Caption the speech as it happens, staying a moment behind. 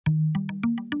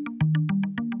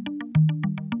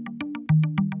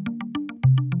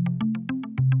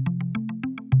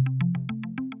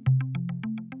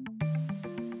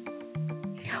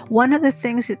One of the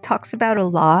things it talks about a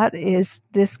lot is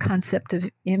this concept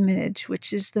of image,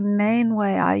 which is the main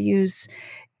way I use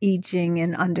I Ching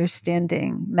in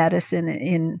understanding medicine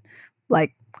in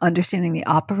like understanding the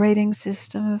operating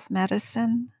system of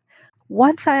medicine.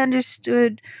 Once I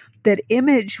understood that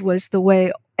image was the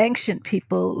way ancient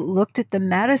people looked at the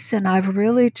medicine, I've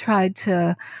really tried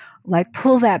to like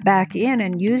pull that back in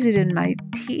and use it in my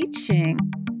teaching.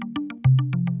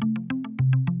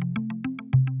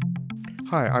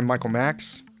 Hi, I'm Michael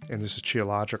Max, and this is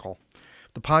Qiological,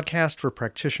 the podcast for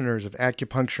practitioners of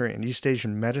acupuncture and East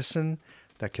Asian medicine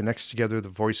that connects together the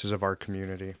voices of our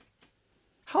community.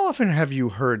 How often have you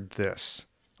heard this?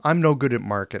 I'm no good at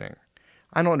marketing.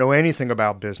 I don't know anything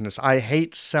about business. I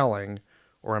hate selling,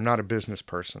 or I'm not a business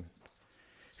person.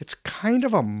 It's kind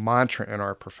of a mantra in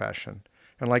our profession,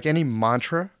 and like any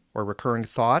mantra or recurring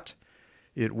thought,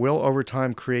 it will over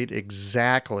time create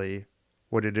exactly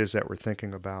what it is that we're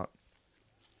thinking about.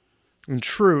 In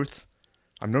truth,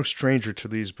 I'm no stranger to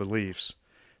these beliefs.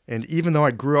 And even though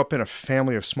I grew up in a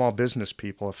family of small business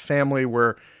people, a family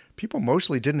where people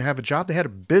mostly didn't have a job, they had a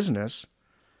business,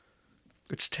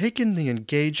 it's taken the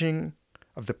engaging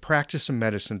of the practice of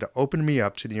medicine to open me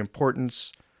up to the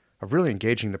importance of really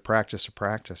engaging the practice of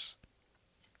practice.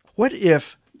 What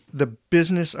if the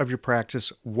business of your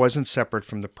practice wasn't separate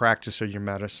from the practice of your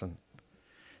medicine?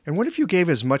 And what if you gave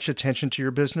as much attention to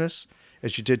your business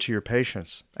as you did to your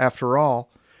patients? After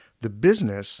all, the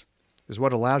business is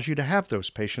what allows you to have those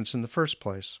patients in the first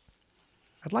place.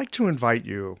 I'd like to invite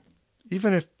you,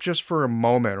 even if just for a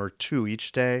moment or two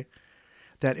each day,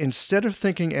 that instead of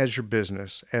thinking as your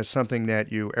business as something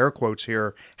that you, air quotes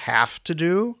here, have to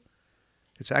do,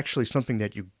 it's actually something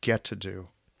that you get to do.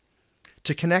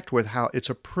 To connect with how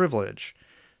it's a privilege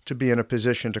to be in a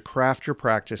position to craft your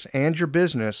practice and your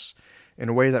business in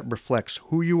a way that reflects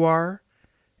who you are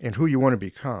and who you want to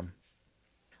become.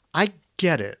 I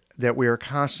get it that we are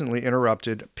constantly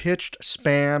interrupted, pitched,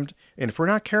 spammed, and if we're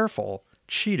not careful,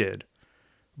 cheated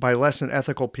by less than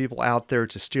ethical people out there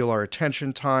to steal our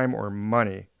attention, time, or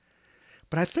money.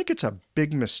 But I think it's a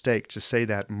big mistake to say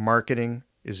that marketing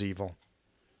is evil.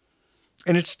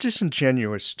 And it's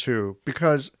disingenuous too,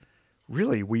 because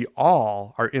really we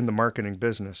all are in the marketing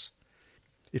business.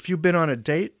 If you've been on a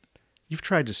date, you've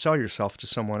tried to sell yourself to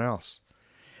someone else.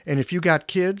 And if you got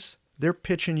kids, they're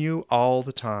pitching you all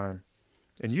the time.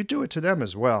 And you do it to them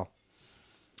as well.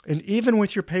 And even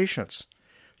with your patients,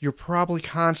 you're probably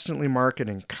constantly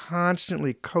marketing,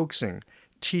 constantly coaxing,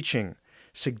 teaching,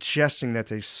 suggesting that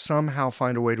they somehow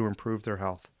find a way to improve their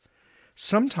health.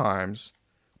 Sometimes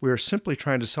we are simply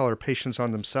trying to sell our patients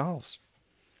on themselves.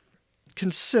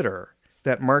 Consider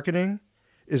that marketing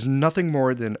is nothing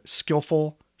more than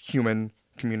skillful human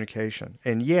communication.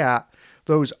 And yeah,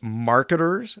 those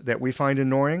marketers that we find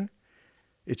annoying,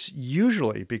 it's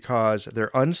usually because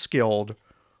they're unskilled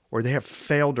or they have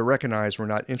failed to recognize we're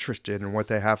not interested in what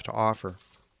they have to offer.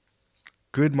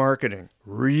 Good marketing,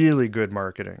 really good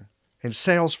marketing, and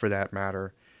sales for that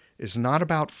matter, is not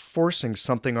about forcing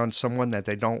something on someone that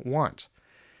they don't want.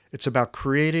 It's about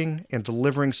creating and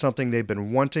delivering something they've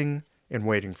been wanting and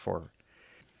waiting for.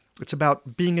 It's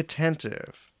about being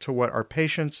attentive to what our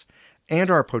patients and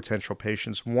our potential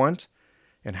patients want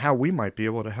and how we might be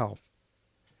able to help.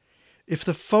 If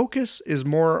the focus is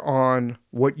more on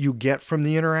what you get from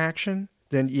the interaction,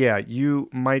 then yeah, you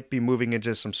might be moving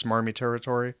into some smarmy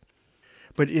territory.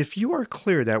 But if you are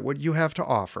clear that what you have to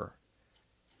offer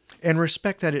and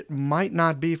respect that it might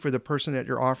not be for the person that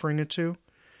you're offering it to,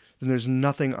 then there's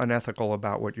nothing unethical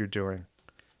about what you're doing.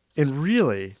 And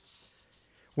really,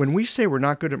 when we say we're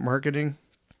not good at marketing,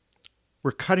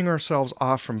 we're cutting ourselves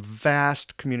off from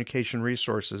vast communication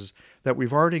resources that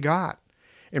we've already got.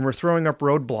 And we're throwing up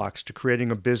roadblocks to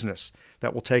creating a business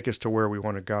that will take us to where we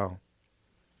want to go.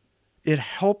 It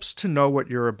helps to know what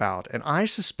you're about. And I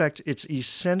suspect it's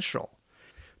essential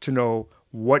to know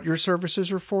what your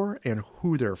services are for and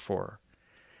who they're for.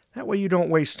 That way you don't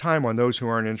waste time on those who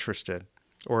aren't interested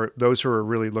or those who are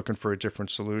really looking for a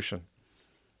different solution.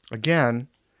 Again,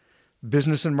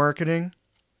 business and marketing,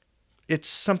 it's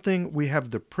something we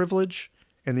have the privilege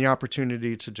and the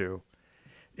opportunity to do.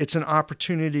 It's an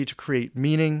opportunity to create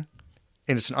meaning,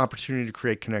 and it's an opportunity to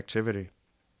create connectivity.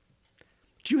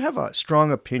 Do you have a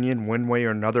strong opinion one way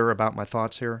or another about my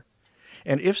thoughts here?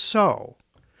 And if so,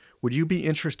 would you be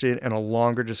interested in a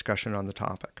longer discussion on the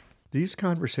topic? These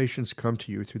conversations come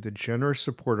to you through the generous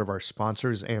support of our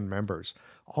sponsors and members.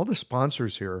 All the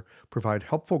sponsors here provide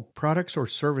helpful products or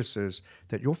services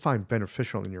that you'll find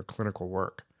beneficial in your clinical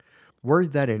work.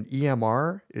 Worried that an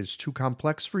EMR is too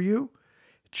complex for you?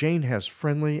 Jane has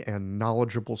friendly and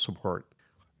knowledgeable support.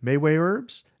 Mayway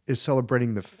Herbs is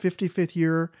celebrating the 55th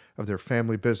year of their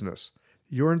family business.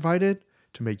 You're invited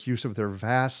to make use of their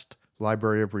vast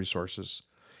library of resources.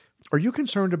 Are you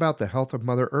concerned about the health of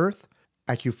Mother Earth?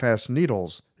 AccuFast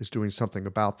Needles is doing something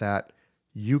about that.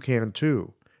 You can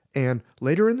too. And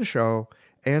later in the show,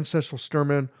 Ann Cecil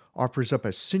Sturman offers up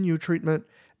a sinew treatment,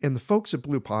 and the folks at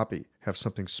Blue Poppy have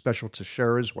something special to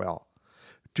share as well.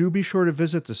 Do be sure to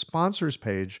visit the sponsors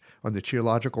page on the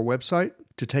Qiological website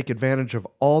to take advantage of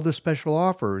all the special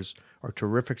offers our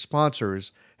terrific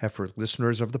sponsors have for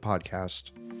listeners of the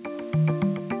podcast.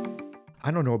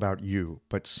 I don't know about you,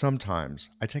 but sometimes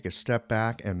I take a step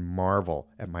back and marvel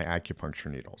at my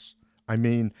acupuncture needles. I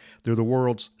mean, they're the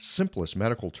world's simplest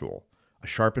medical tool. A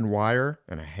sharpened wire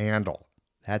and a handle.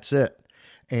 That's it.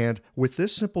 And with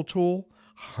this simple tool,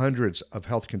 hundreds of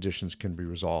health conditions can be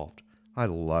resolved. I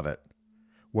love it.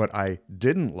 What I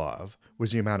didn't love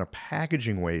was the amount of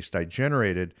packaging waste I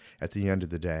generated at the end of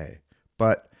the day.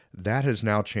 But that has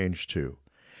now changed too.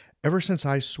 Ever since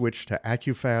I switched to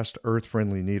AccuFast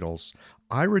earth-friendly needles,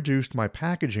 I reduced my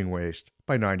packaging waste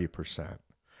by 90%.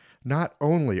 Not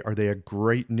only are they a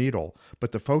great needle,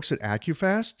 but the folks at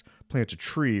AccuFast plant a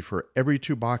tree for every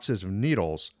 2 boxes of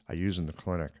needles I use in the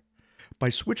clinic. By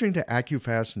switching to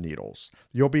AccuFast needles,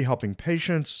 you'll be helping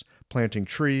patients, planting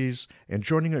trees, and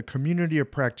joining a community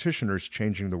of practitioners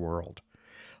changing the world.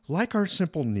 Like our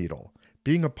simple needle,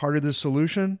 being a part of this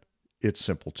solution, it's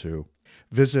simple too.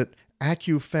 Visit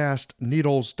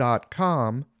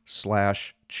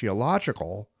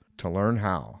AccuFastNeedles.com/Qiological to learn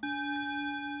how.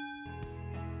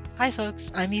 Hi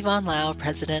folks, I'm Yvonne Lau,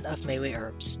 president of Mayway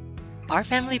Herbs. Our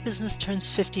family business turns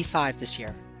 55 this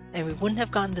year, and we wouldn't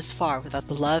have gotten this far without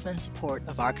the love and support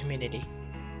of our community.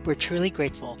 We're truly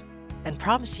grateful and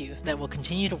promise you that we'll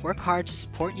continue to work hard to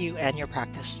support you and your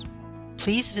practice.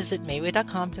 Please visit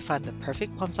Mayway.com to find the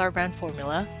perfect Plum Flower brand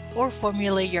formula or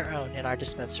formulate your own in our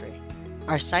dispensary.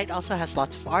 Our site also has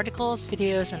lots of articles,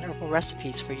 videos, and herbal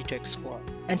recipes for you to explore.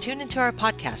 And tune into our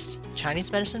podcast,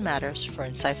 Chinese Medicine Matters, for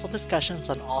insightful discussions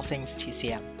on all things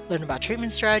TCM. Learn about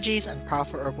treatment strategies and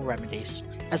powerful herbal remedies.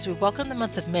 As we welcome the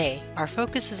month of May, our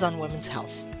focus is on women's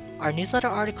health. Our newsletter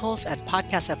articles and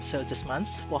podcast episodes this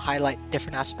month will highlight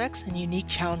different aspects and unique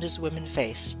challenges women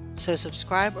face, so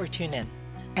subscribe or tune in.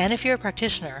 And if you're a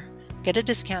practitioner, get a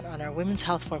discount on our women's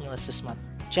health formulas this month.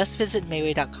 Just visit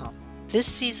Mayway.com. This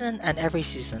season and every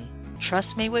season,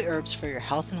 trust Mayway Herbs for your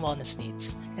health and wellness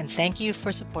needs, and thank you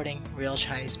for supporting Real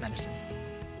Chinese Medicine.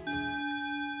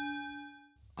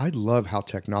 I love how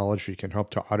technology can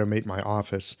help to automate my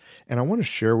office, and I want to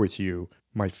share with you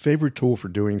my favorite tool for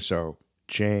doing so,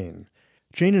 Jane.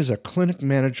 Jane is a clinic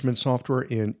management software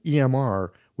in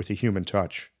EMR with a human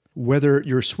touch. Whether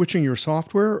you're switching your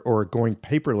software or going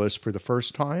paperless for the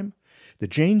first time, the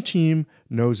Jane team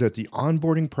knows that the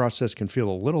onboarding process can feel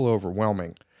a little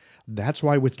overwhelming. That's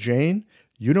why with Jane,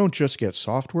 you don't just get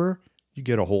software, you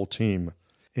get a whole team.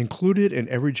 Included in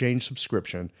every Jane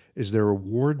subscription is their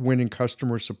award-winning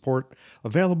customer support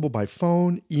available by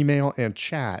phone, email, and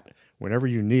chat whenever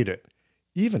you need it,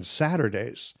 even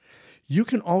Saturdays. You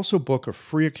can also book a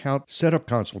free account setup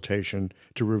consultation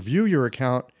to review your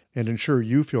account and ensure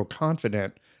you feel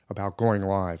confident about going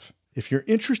live. If you're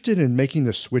interested in making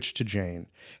the switch to Jane,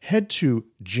 head to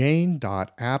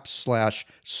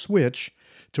jane.app/switch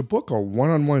to book a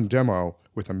one-on-one demo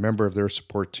with a member of their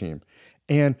support team.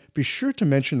 And be sure to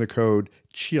mention the code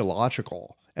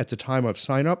Qiological at the time of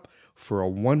sign up for a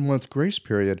 1-month grace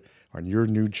period on your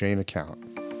new Jane account.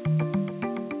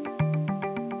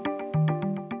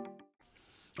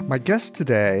 My guest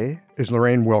today is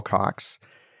Lorraine Wilcox.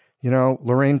 You know,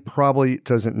 Lorraine probably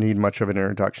doesn't need much of an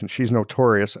introduction. She's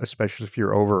notorious, especially if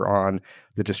you're over on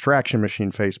the Distraction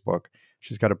Machine Facebook.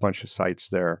 She's got a bunch of sites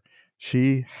there.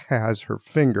 She has her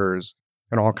fingers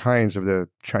in all kinds of the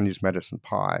Chinese medicine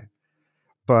pie.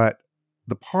 But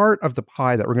the part of the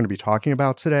pie that we're going to be talking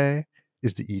about today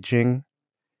is the I Ching.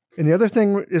 And the other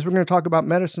thing is we're going to talk about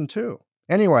medicine too.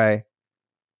 Anyway,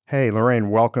 hey, Lorraine,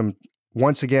 welcome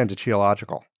once again to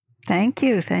Qiological. Thank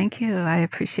you. Thank you. I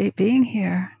appreciate being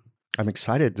here. I'm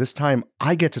excited. This time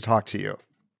I get to talk to you.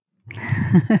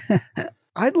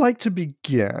 I'd like to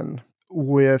begin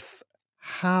with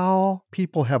how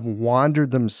people have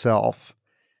wandered themselves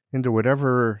into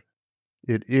whatever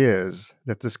it is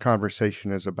that this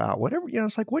conversation is about. Whatever,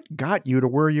 it's like, what got you to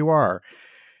where you are?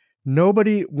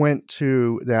 Nobody went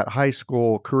to that high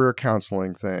school career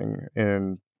counseling thing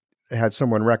and had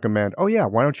someone recommend, oh yeah,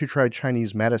 why don't you try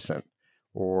Chinese medicine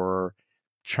or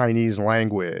Chinese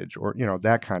language or,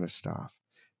 that kind of stuff.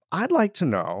 I'd like to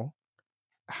know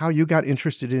how you got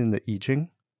interested in the I Ching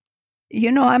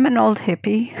I'm an old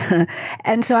hippie.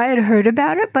 And so I had heard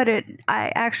about it, but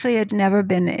I actually had never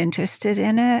been interested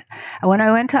in it. And when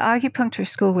I went to acupuncture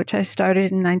school, which I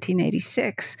started in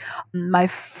 1986, my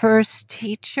first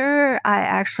teacher, I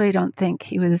actually don't think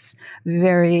he was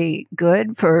very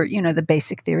good for, the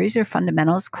basic theories or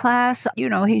fundamentals class.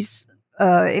 He's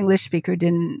English speaker,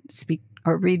 didn't speak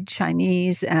or read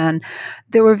Chinese, and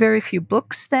there were very few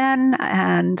books then.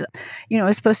 And, it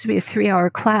was supposed to be a 3-hour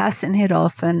class, and he'd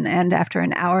often end after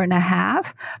an hour and a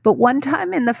half. But one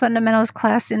time in the fundamentals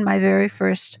class in my very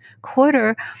first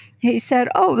quarter, he said,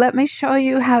 "Oh, let me show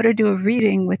you how to do a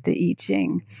reading with the I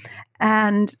Ching."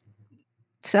 And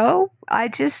so I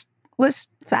just was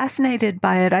fascinated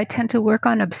by it. I tend to work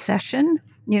on obsession.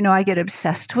 I get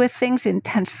obsessed with things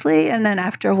intensely, and then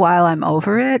after a while, I'm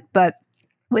over it. But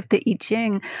with the I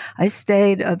Ching, I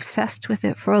stayed obsessed with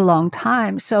it for a long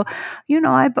time. So,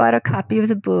 I bought a copy of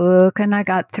the book and I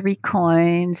got 3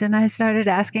 coins and I started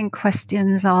asking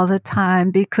questions all the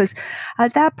time because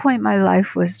at that point my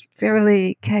life was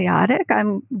fairly chaotic.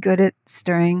 I'm good at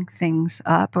stirring things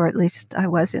up, or at least I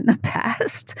was in the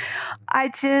past. I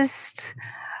just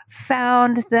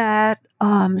found that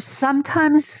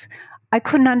sometimes I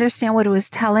couldn't understand what it was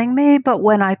telling me, but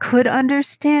when I could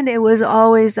understand, it was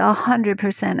always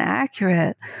 100%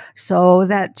 accurate. So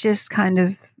that just kind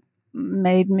of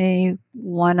made me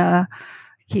want to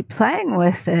keep playing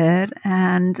with it.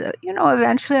 And,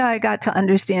 eventually I got to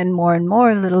understand more and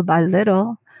more little by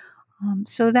little.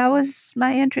 So that was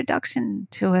my introduction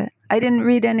to it. I didn't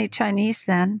read any Chinese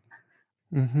then.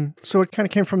 So it kind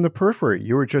of came from the periphery.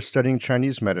 You were just studying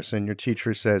Chinese medicine. Your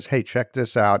teacher says, "Hey, check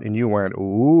this out." And you went,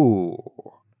 "Ooh.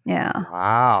 Yeah.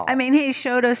 Wow." I mean, he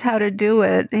showed us how to do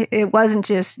it. It wasn't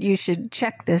just, you should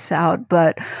check this out,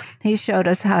 but he showed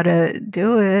us how to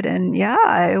do it. And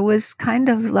yeah, it was kind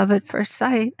of love at first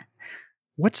sight.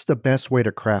 What's the best way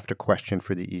to craft a question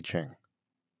for the I Ching?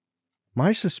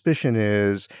 My suspicion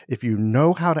is if you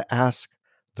know how to ask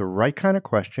the right kind of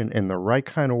question in the right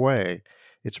kind of way,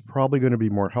 it's probably going to be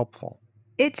more helpful.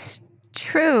 It's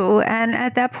true. And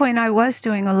at that point, I was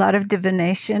doing a lot of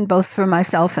divination, both for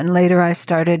myself, and later I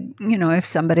started, if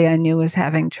somebody I knew was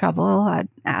having trouble, I'd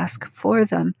ask for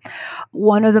them.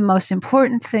 One of the most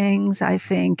important things, I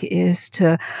think, is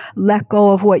to let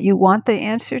go of what you want the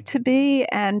answer to be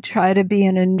and try to be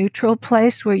in a neutral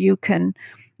place where you can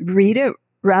read it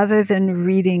rather than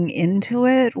reading into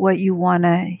it what you want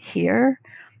to hear.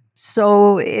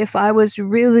 So if I was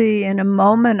really in a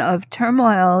moment of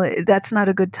turmoil, that's not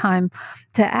a good time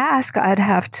to ask. I'd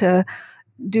have to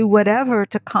do whatever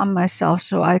to calm myself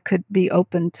so I could be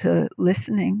open to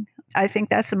listening. I think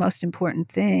that's the most important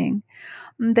thing.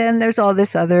 And then there's all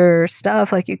this other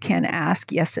stuff, like you can't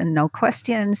ask yes and no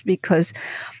questions because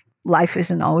life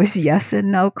isn't always yes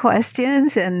and no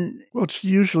questions. And well, it's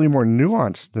usually more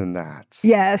nuanced than that.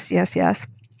 Yes.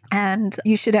 And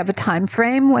you should have a time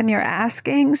frame when you're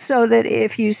asking, so that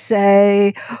if you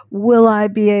say, "Will I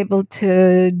be able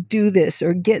to do this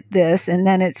or get this?" And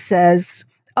then it says,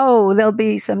 "Oh, there'll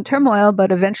be some turmoil,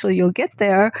 but eventually you'll get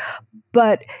there."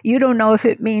 But you don't know if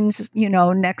it means,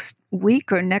 next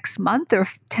week or next month or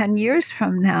 10 years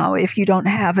from now if you don't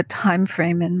have a time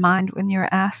frame in mind when you're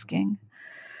asking.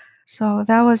 So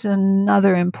that was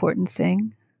another important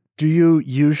thing. Do you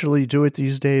usually do it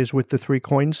these days with the 3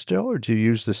 coins still, or do you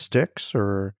use the sticks?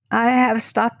 Or I have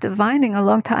stopped divining a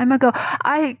long time ago.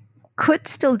 I could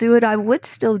still do it. I would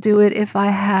still do it if I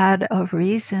had a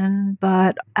reason,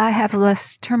 but I have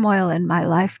less turmoil in my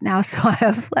life now, so I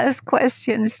have less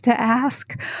questions to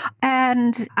ask.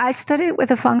 And I studied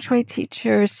with a feng shui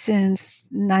teacher since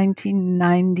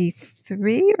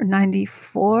 1993 or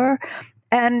 94.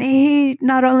 And he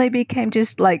not only became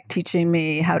just like teaching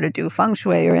me how to do feng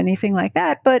shui or anything like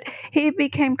that, but he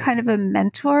became kind of a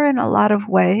mentor in a lot of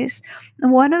ways.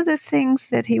 And one of the things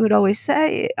that he would always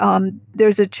say,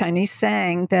 there's a Chinese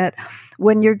saying that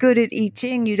when you're good at I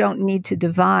Ching, you don't need to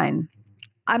divine.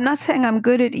 I'm not saying I'm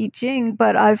good at I Ching,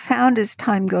 but I've found as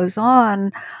time goes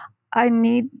on, I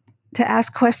need to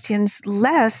ask questions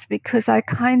less because I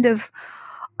kind of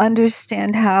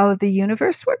understand how the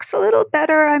universe works a little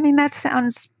better. I mean, that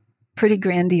sounds pretty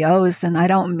grandiose and I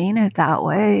don't mean it that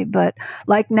way, but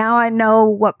like now I know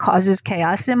what causes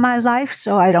chaos in my life,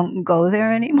 so I don't go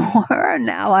there anymore.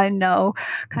 Now I know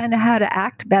kind of how to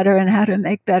act better and how to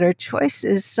make better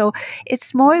choices. So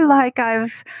it's more like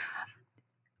I've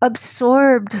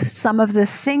absorbed some of the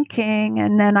thinking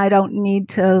and then I don't need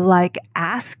to like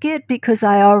ask it because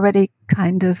I already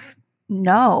kind of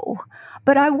know.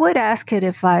 But I would ask it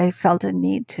if I felt a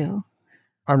need to.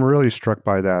 I'm really struck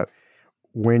by that.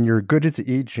 When you're good at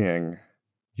the I Ching,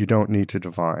 you don't need to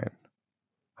divine.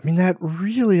 I mean, that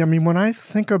really, when I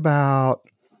think about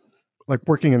like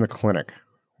working in the clinic,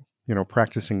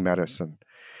 practicing medicine,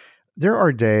 there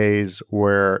are days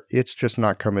where it's just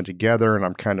not coming together and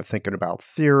I'm kind of thinking about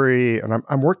theory and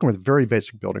I'm working with very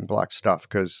basic building block stuff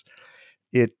because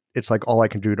it's like all I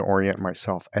can do to orient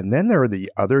myself. And then there are the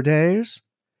other days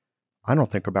I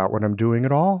don't think about what I'm doing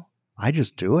at all. I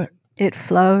just do it. It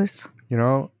flows.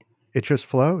 It just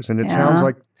flows. And it Yeah. sounds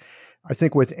like, I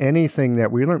think with anything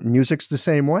that we learn, music's the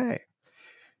same way.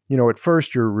 At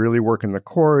first you're really working the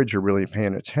chords, you're really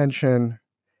paying attention.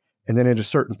 And then at a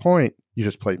certain point, you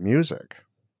just play music.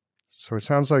 So it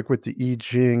sounds like with the I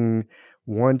Ching,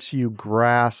 once you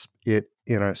grasp it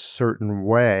in a certain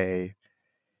way,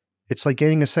 it's like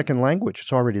gaining a second language.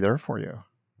 It's already there for you.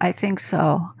 I think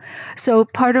so. So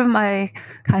part of my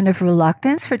kind of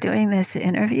reluctance for doing this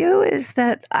interview is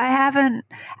that I haven't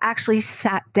actually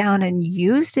sat down and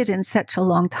used it in such a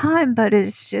long time, but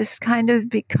it's just kind of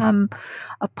become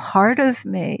a part of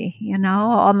me,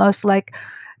 almost like,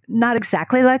 not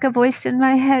exactly like a voice in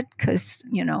my head because,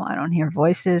 I don't hear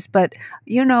voices, but,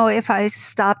 if I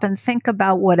stop and think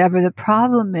about whatever the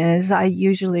problem is, I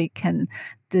usually can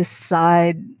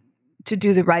decide to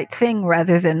do the right thing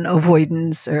rather than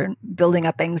avoidance or building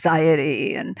up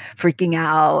anxiety and freaking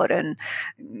out and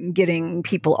getting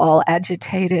people all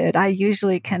agitated. I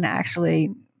usually can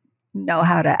actually know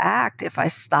how to act if I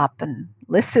stop and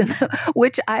listen,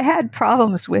 which I had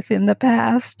problems with in the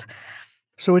past.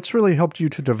 So it's really helped you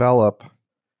to develop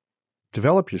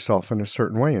yourself in a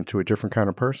certain way into a different kind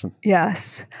of person.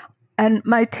 Yes. And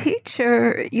my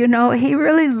teacher, he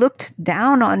really looked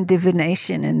down on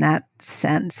divination in that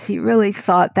sense. He really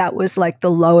thought that was like the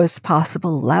lowest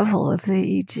possible level of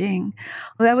the I Ching.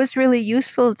 Well, that was really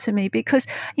useful to me because,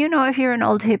 if you're an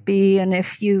old hippie and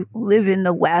if you live in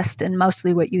the West and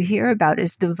mostly what you hear about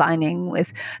is divining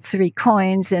with 3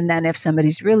 coins. And then if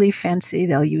somebody's really fancy,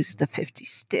 they'll use the 50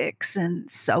 sticks and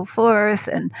so forth.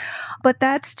 But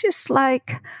that's just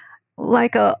like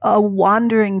a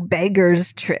wandering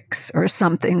beggar's tricks or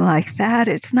something like that.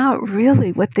 It's not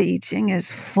really what the I Ching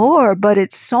is for, but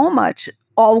it's so much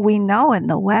all we know in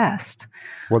the West.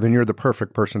 Well, then you're the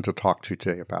perfect person to talk to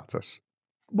today about this.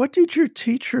 What did your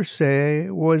teacher say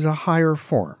was a higher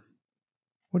form?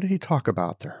 What did he talk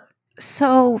about there?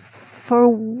 So for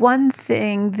one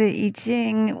thing, the I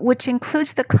Ching, which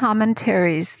includes the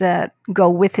commentaries that go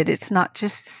with it, it's not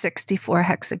just 64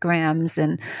 hexagrams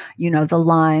and, the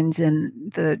lines and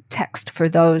the text for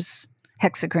those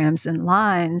hexagrams and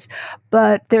lines,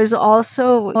 but there's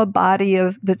also a body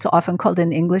of that's often called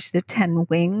in English the 10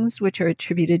 Wings, which are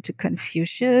attributed to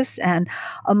Confucius. And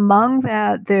among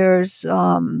that, there's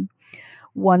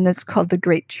one that's called the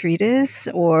Great Treatise,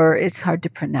 or it's hard to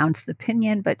pronounce the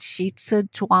pinyin, but Shi Tzu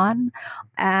Chuan.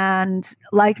 And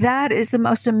like that is the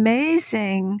most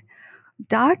amazing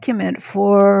document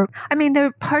for, there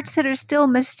are parts that are still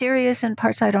mysterious and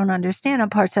parts I don't understand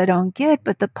and parts I don't get,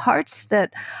 but the parts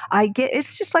that I get,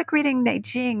 it's just like reading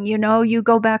Neijing, you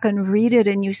go back and read it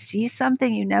and you see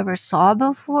something you never saw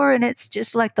before and it's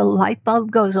just like the light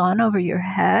bulb goes on over your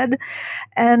head.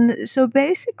 And so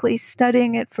basically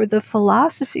studying it for the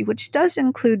philosophy, which does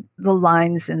include the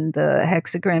lines and the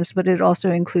hexagrams, but it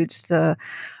also includes the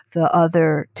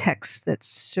other texts that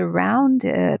surround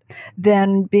it,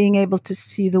 then being able to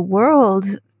see the world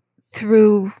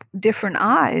through different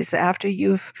eyes after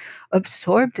you've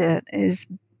absorbed it is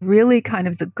really kind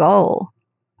of the goal.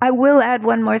 I will add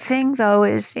one more thing, though,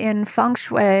 is in feng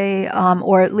shui,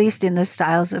 or at least in the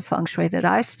styles of feng shui that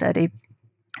I study,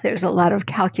 there's a lot of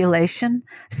calculation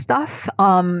stuff,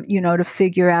 to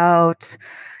figure out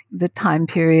the time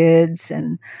periods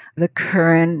and the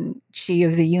current qi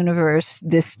of the universe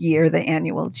this year, the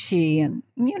annual qi, and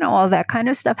all that kind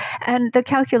of stuff. And the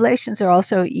calculations are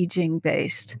also I Ching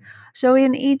based. So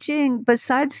in I Ching,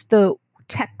 besides the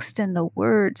text and the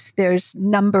words, there's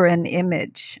number and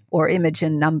image, or image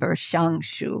and number,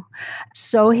 xiangshu.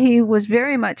 So he was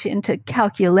very much into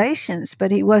calculations, but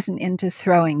he wasn't into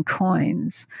throwing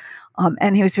coins.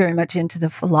 And he was very much into the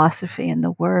philosophy and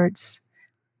the words.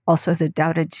 Also the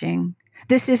Tao Te Ching.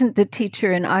 This isn't the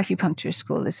teacher in acupuncture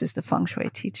school. This is the feng shui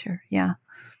teacher. Yeah.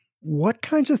 What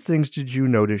kinds of things did you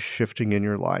notice shifting in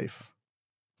your life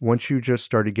once you just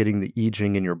started getting the I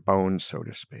Ching in your bones, so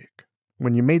to speak?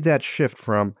 When you made that shift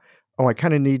from, I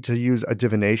kind of need to use a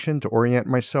divination to orient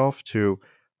myself to,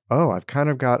 I've kind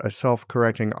of got a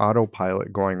self-correcting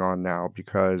autopilot going on now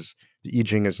because the I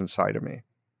Ching is inside of me.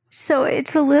 So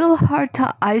it's a little hard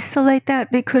to isolate that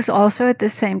because also at the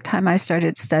same time I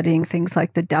started studying things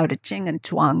like the Tao Te Ching and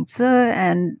Zhuangzi,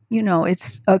 and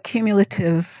it's a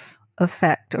cumulative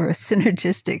effect or a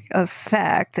synergistic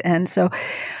effect. And so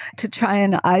to try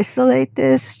and isolate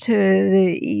this to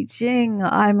the I Ching,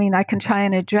 I mean, I can try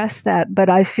and address that, but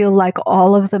I feel like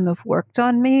all of them have worked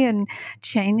on me and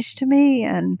changed me.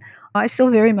 And I still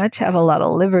very much have a lot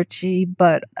of liver chi,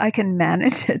 but I can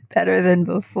manage it better than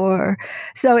before.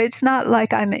 So it's not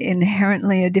like I'm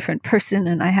inherently a different person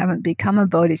and I haven't become a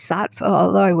bodhisattva,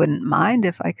 although I wouldn't mind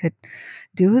if I could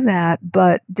do that.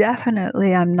 But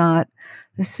definitely I'm not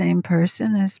the same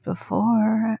person as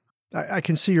before. I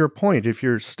can see your point. If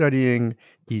you're studying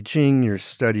I Ching, you're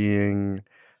studying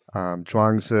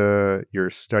Zhuangzi, you're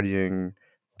studying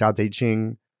Tao Te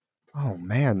Ching. Oh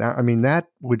man, that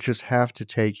would just have to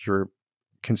take your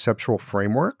conceptual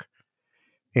framework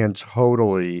and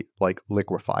totally like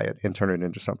liquefy it and turn it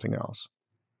into something else.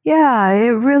 Yeah, it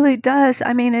really does.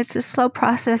 I mean, it's a slow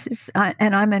process,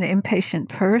 and I'm an impatient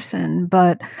person,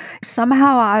 but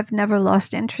somehow I've never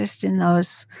lost interest in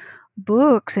those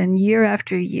books. And year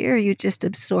after year, you just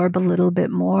absorb a little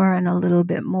bit more and a little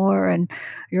bit more, and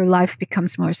your life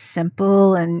becomes more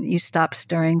simple, and you stop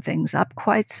stirring things up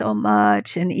quite so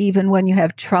much. And even when you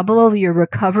have trouble, your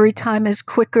recovery time is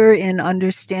quicker in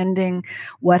understanding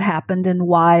what happened and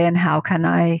why, and how can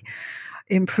I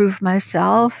improve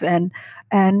myself. And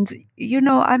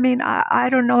I mean, I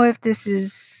don't know if this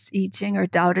is I Ching or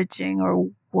Tao Te Ching or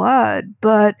what,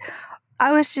 but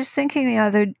I was just thinking the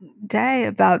other day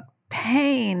about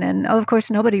pain. And of course,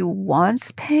 nobody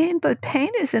wants pain, but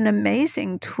pain is an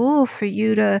amazing tool for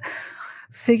you to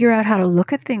figure out how to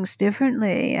look at things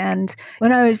differently. And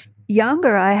when I was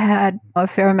younger, I had a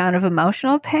fair amount of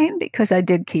emotional pain because I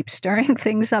did keep stirring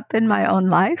things up in my own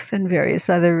life and various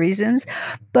other reasons.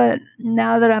 But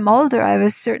now that I'm older, I have a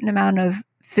certain amount of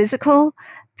physical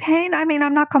pain. I mean,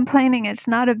 I'm not complaining. It's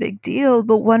not a big deal.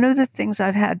 But one of the things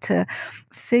I've had to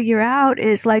figure out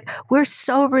is like, we're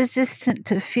so resistant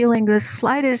to feeling the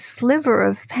slightest sliver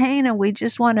of pain, and we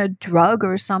just want a drug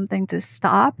or something to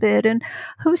stop it. And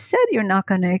who said you're not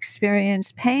going to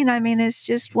experience pain? I mean, it's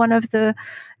just one of the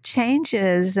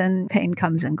changes, and pain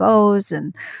comes and goes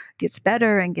and gets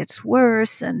better and gets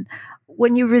worse. And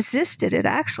when you resist it, it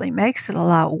actually makes it a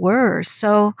lot worse.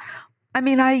 So I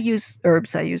mean, I use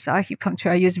herbs, I use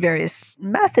acupuncture, I use various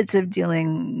methods of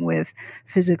dealing with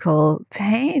physical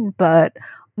pain, but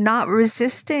not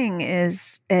resisting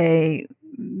is a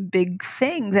big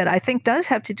thing that I think does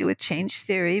have to do with change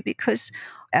theory, because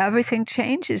everything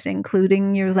changes,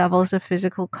 including your levels of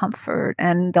physical comfort,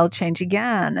 and they'll change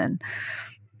again.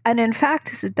 And in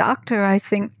fact, as a doctor, I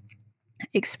think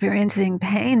experiencing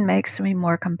pain makes me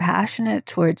more compassionate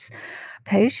towards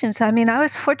patients. I mean, I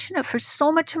was fortunate for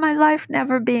so much of my life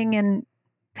never being in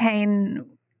pain,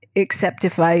 except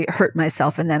if I hurt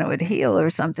myself and then it would heal or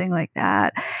something like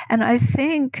that. And I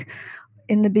think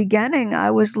in the beginning, I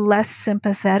was less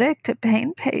sympathetic to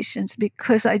pain patients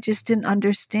because I just didn't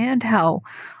understand how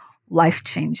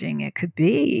life-changing it could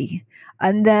be.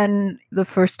 And then the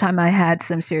first time I had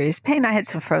some serious pain, I had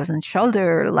some frozen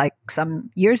shoulder like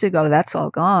some years ago. That's all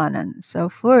gone and so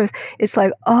forth. It's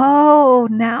like, oh,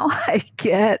 now I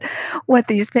get what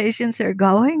these patients are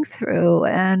going through.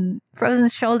 And frozen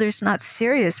shoulder is not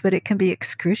serious, but it can be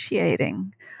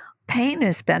excruciating. Pain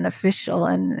is beneficial,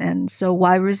 and so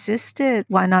why resist it?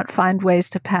 Why not find ways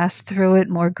to pass through it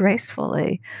more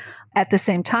gracefully? At the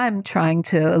same time, trying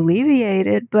to alleviate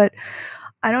it, but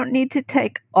I don't need to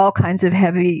take all kinds of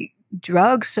heavy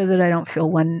drugs so that I don't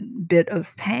feel one bit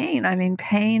of pain. I mean,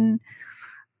 pain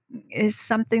is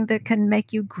something that can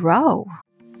make you grow.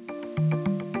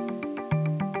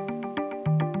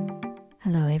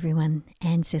 Hello everyone,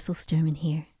 Anne Cecil Sturman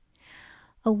here.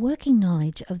 A working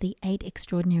knowledge of the 8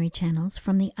 extraordinary channels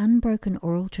from the unbroken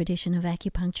oral tradition of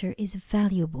acupuncture is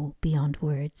valuable beyond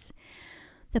words.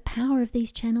 The power of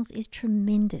these channels is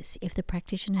tremendous if the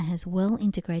practitioner has well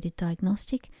integrated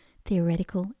diagnostic,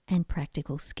 theoretical, and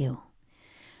practical skill.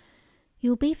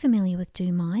 You'll be familiar with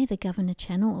Du Mai, the governor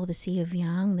channel, or the Sea of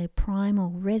Yang, the primal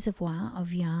reservoir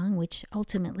of Yang, which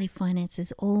ultimately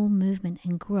finances all movement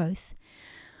and growth.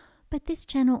 But this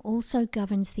channel also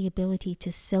governs the ability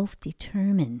to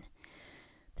self-determine.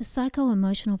 The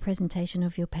psycho-emotional presentation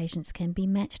of your patients can be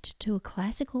matched to a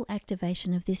classical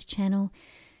activation of this channel,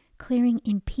 clearing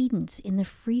impedance in the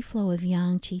free flow of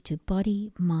Yang Qi to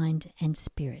body, mind, and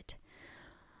spirit.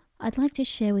 I'd like to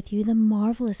share with you the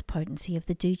marvelous potency of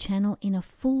the Du channel in a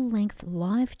full-length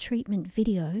live treatment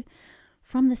video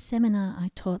from the seminar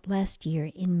I taught last year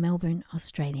in Melbourne,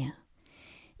 Australia.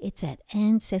 It's at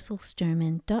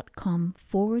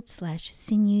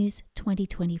annececilsturman.com/sinews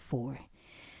 2024.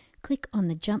 Click on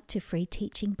the Jump to Free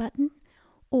Teaching button,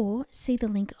 or see the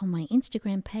link on my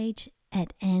Instagram page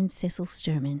at Anne Cecil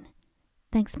Sturman.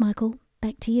 Thanks, Michael.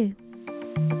 Back to you.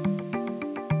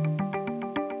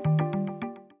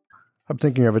 I'm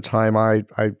thinking of a time I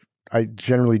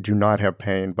generally do not have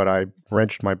pain, but I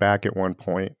wrenched my back at one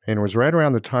point, and it was right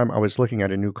around the time I was looking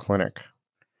at a new clinic,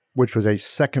 which was a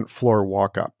second floor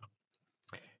walk up.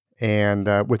 And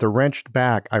with a wrenched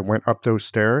back, I went up those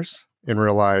stairs and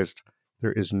realized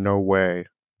there is no way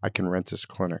I can rent this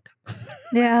clinic.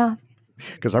 Yeah.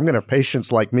 Because I'm going to have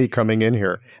patients like me coming in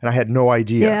here. And I had no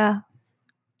idea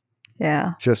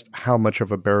Yeah. just how much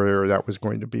of a barrier that was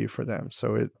going to be for them.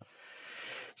 So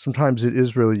sometimes it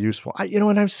is really useful.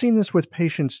 And I've seen this with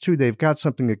patients too. They've got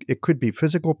something, it could be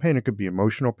physical pain, it could be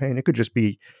emotional pain, it could just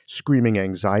be screaming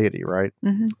anxiety, right?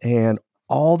 Mm-hmm. And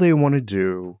all they want to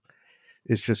do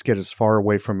is just get as far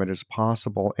away from it as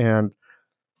possible. And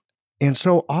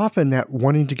so often that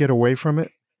wanting to get away from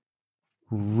it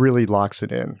really locks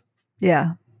it in.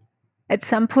 Yeah. At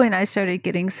some point, I started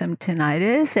getting some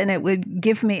tinnitus, and it would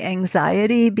give me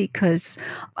anxiety because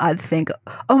I'd think,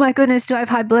 oh my goodness, do I have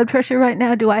high blood pressure right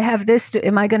now? Do I have this?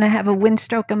 Am I going to have a wind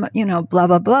stroke? Blah,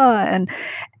 blah, blah. And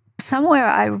somewhere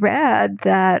I read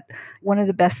that one of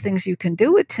the best things you can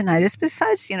do with tinnitus,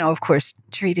 besides, of course,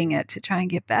 treating it to try and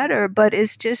get better, but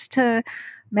is just to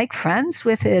make friends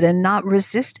with it and not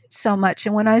resist it so much.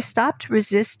 And when I stopped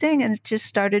resisting and just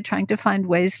started trying to find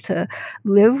ways to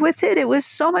live with it, it was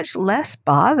so much less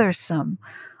bothersome.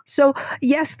 So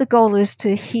yes, the goal is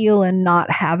to heal and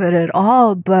not have it at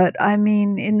all. But I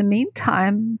mean, in the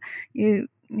meantime, you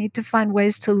need to find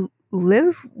ways to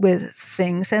live with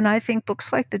things. And I think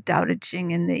books like the Tao Te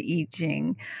Ching and the I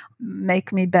Ching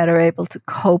make me better able to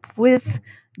cope with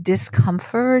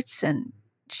discomforts and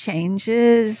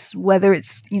changes, whether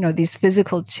it's, these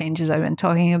physical changes I've been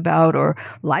talking about or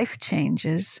life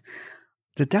changes.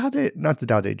 Not the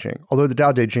Tao Te Ching, although the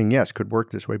Tao Te Ching, yes, could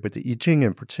work this way, but the I Ching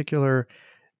in particular,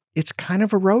 it's kind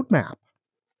of a roadmap.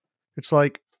 It's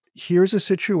like, here's a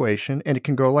situation and it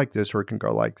can go like this, or it can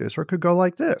go like this, or it could go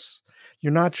like this.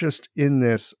 You're not just in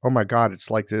this, oh my God, it's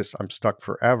like this, I'm stuck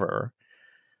forever.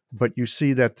 But you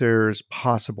see that there's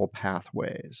possible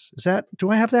pathways.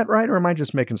 Do I have that right, or am I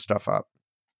just making stuff up?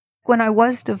 When I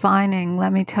was divining,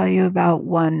 let me tell you about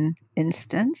one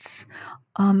instance.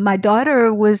 My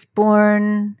daughter was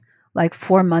born like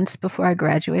 4 months before I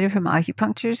graduated from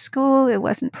acupuncture school. It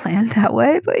wasn't planned that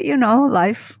way, but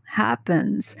life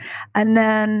happens. And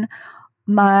then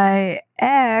my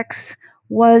ex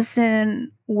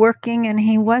wasn't working and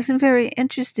he wasn't very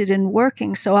interested in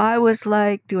working. So I was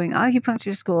like doing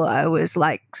acupuncture school. I was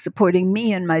like supporting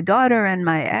me and my daughter and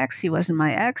my ex. He wasn't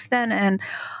my ex then. And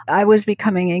I was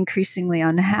becoming increasingly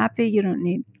unhappy. You don't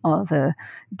need all the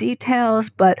details,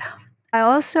 but I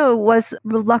also was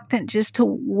reluctant just to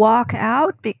walk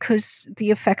out because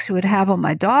the effects it would have on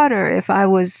my daughter. If I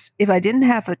didn't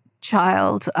have a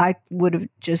child, I would have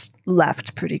just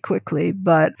left pretty quickly.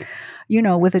 But,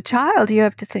 with a child, you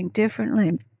have to think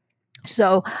differently.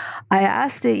 So I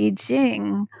asked the I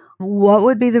Ching, what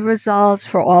would be the results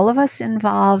for all of us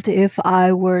involved if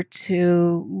I were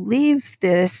to leave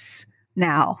this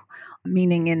now,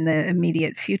 meaning in the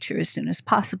immediate future as soon as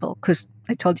possible? Because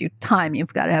I told you time,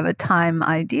 you've got to have a time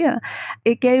idea.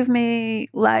 It gave me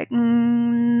like,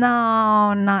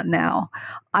 no, not now.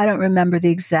 I don't remember the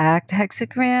exact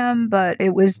hexagram, but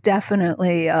it was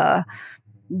definitely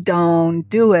don't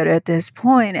do it at this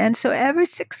point. And so every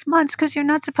 6 months, because you're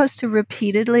not supposed to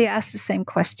repeatedly ask the same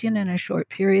question in a short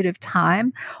period of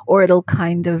time, or it'll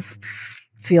kind of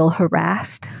feel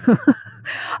harassed.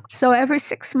 So every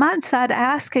 6 months I'd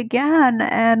ask again.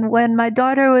 And when my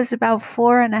daughter was about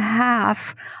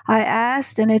 4.5, I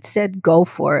asked and it said, go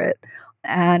for it.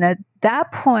 And at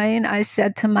that point I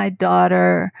said to my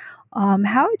daughter,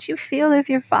 how would you feel if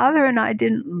your father and I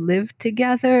didn't live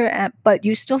together, but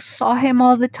you still saw him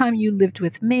all the time? You lived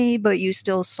with me, but you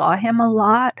still saw him a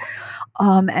lot.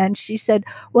 And she said,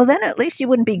 well, then at least you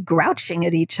wouldn't be grouching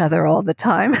at each other all the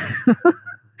time.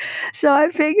 So I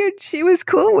figured she was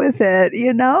cool with it,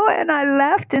 and I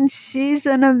left, and she's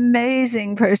an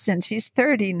amazing person. She's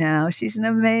 30 now. She's an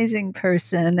amazing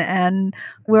person, and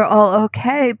we're all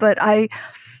okay. But I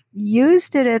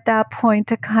used it at that point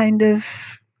to kind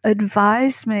of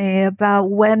advise me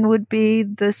about when would be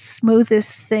the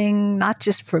smoothest thing, not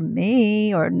just for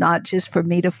me or not just for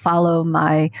me to follow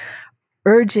my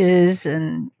urges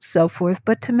and so forth,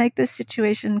 but to make the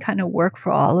situation kind of work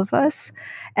for all of us.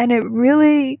 And it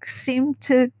really seemed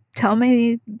to tell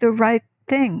me the right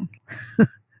thing.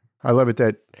 I love it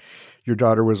that your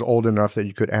daughter was old enough that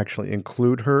you could actually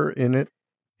include her in it.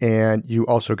 And you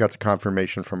also got the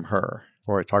confirmation from her.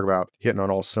 Boy, talk about hitting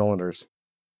on all cylinders.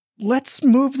 Let's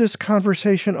move this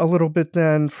conversation a little bit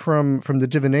then from the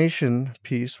divination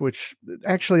piece, which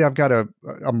actually I've got a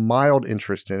mild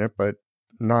interest in it, but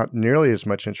not nearly as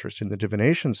much interest in the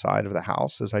divination side of the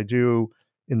house as I do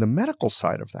in the medical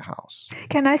side of the house.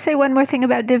 Can I say one more thing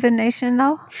about divination,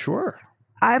 though? Sure.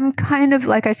 I'm kind of,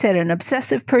 like I said, an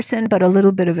obsessive person, but a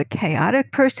little bit of a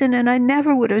chaotic person. And I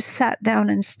never would have sat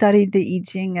down and studied the I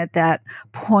Ching at that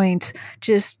point,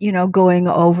 just, going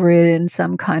over it in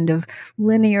some kind of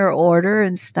linear order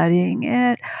and studying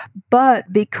it.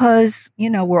 But because,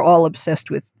 we're all obsessed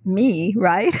with me,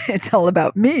 right? It's all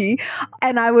about me.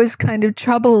 And I was kind of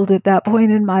troubled at that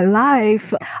point in my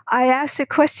life. I asked the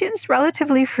questions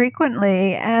relatively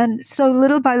frequently. And so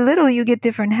little by little, you get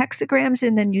different hexagrams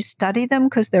and then you study them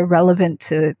because they're relevant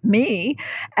to me.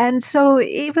 And so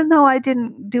even though I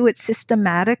didn't do it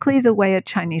systematically the way a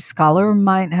Chinese scholar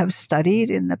might have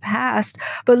studied in the past,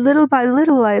 but little by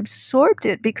little, I absorbed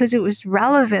it because it was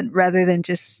relevant rather than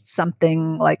just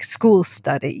something like school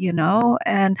study,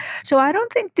 And so I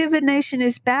don't think divination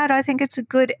is bad. I think it's a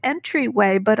good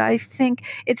entryway, but I think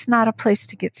it's not a place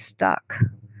to get stuck.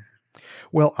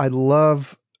 Well, I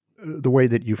love the way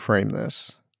that you frame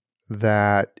this,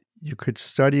 that you could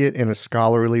study it in a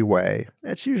scholarly way.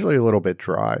 That's usually a little bit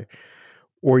dry.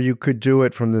 Or you could do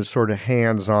it from this sort of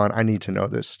hands-on, I need to know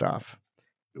this stuff.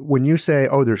 When you say,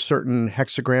 there's certain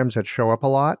hexagrams that show up a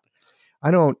lot,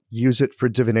 I don't use it for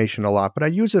divination a lot, but I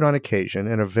use it on occasion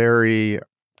in a very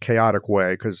chaotic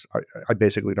way because I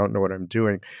basically don't know what I'm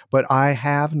doing. But I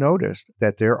have noticed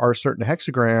that there are certain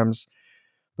hexagrams,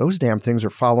 those damn things are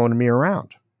following me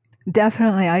around.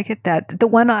 Definitely, I get that. The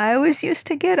one I always used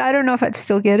to get, I don't know if I'd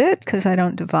still get it because I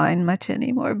don't divine much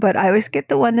anymore, but I always get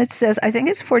the one that says, I think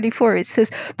it's 44, it says,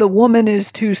 the woman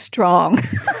is too strong.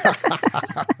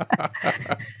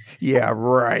 Yeah,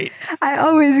 right. I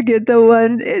always get the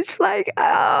one, it's like,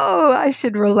 I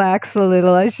should relax a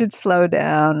little. I should slow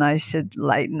down. I should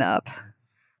lighten up.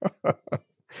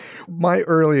 My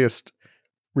earliest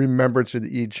remembrance of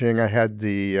the I Ching, I had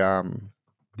the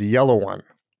yellow one.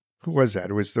 Who was that?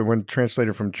 It was the one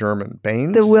translated from German.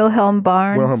 Baines? The Wilhelm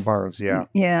Barnes. Wilhelm Barnes, yeah.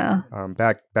 Yeah.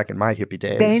 Back in my hippie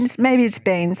days. Baines? Maybe it's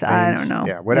Baines. I don't know.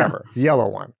 Yeah, whatever. Yeah. The yellow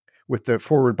one with the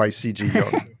forward by C.G.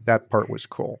 Jung. That part was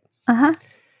cool. Uh-huh.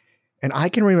 And I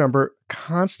can remember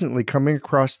constantly coming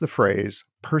across the phrase,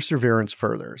 perseverance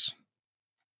furthers.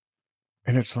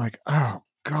 And it's like, oh,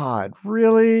 God,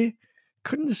 really?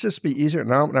 Couldn't this just be easier?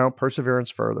 No,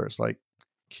 perseverance furthers. Like,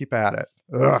 keep at it.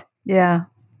 Ugh. Yeah.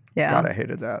 Yeah. God, I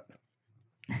hated that.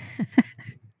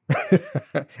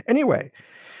 Anyway,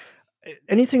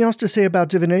 anything else to say about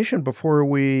divination before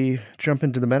we jump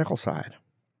into the medical side?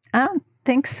 I don't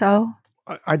think so.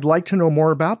 I'd like to know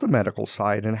more about the medical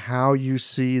side and how you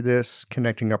see this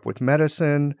connecting up with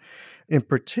medicine. In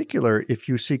particular, if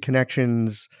you see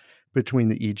connections between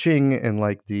the I Ching and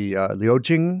like the Liu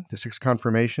Jing, the 6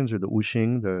 conformations, or the Wu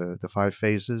Xing, the 5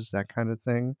 phases, that kind of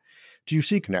thing. Do you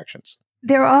see connections?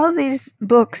 There are all these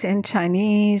books in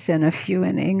Chinese and a few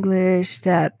in English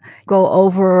that go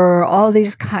over all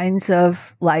these kinds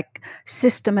of like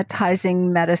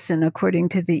systematizing medicine according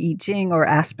to the I Ching or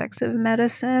aspects of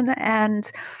medicine.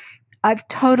 And I've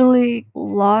totally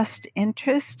lost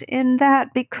interest in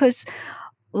that because,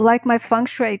 like my feng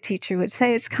shui teacher would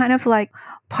say, it's kind of like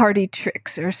party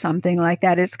tricks or something like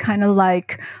that. It's kind of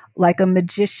like a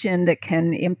magician that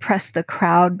can impress the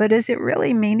crowd, but is it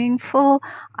really meaningful?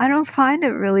 I don't find it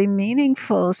really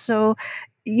meaningful. So,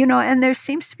 and there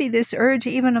seems to be this urge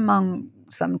even among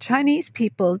some Chinese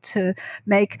people to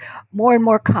make more and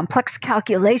more complex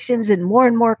calculations and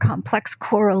more complex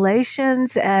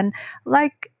correlations. And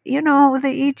like, the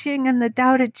I Ching and the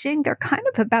Tao Te Ching, they're kind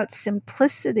of about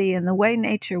simplicity and the way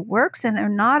nature works, and they're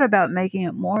not about making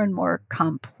it more and more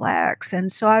complex.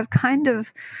 And so I've kind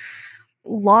of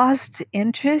lost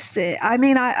interest. I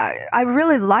mean, I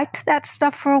really liked that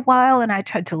stuff for a while, and I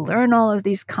tried to learn all of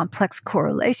these complex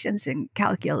correlations and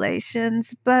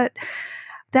calculations, but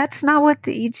that's not what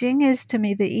the I Ching is to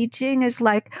me. The I Ching is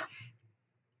like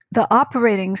the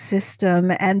operating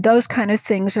system, and those kind of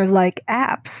things are like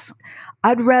apps.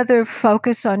 I'd rather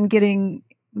focus on getting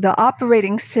the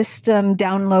operating system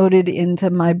downloaded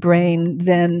into my brain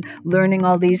than learning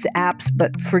all these apps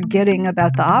but forgetting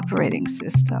about the operating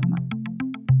system.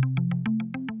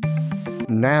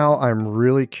 Now I'm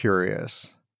really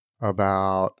curious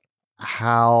about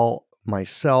how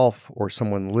myself or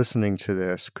someone listening to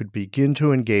this could begin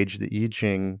to engage the I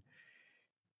Ching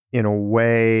in a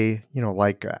way,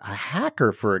 like a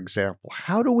hacker, for example.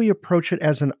 How do we approach it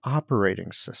as an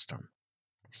operating system?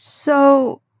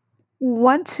 So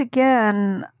Once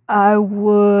again, I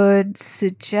would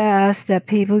suggest that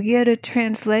people get a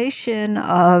translation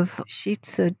of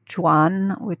Shitsu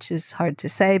Zhuan, which is hard to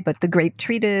say, but the Great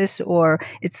Treatise, or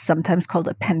it's sometimes called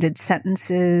Appended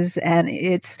Sentences, and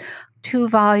it's 2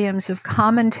 volumes of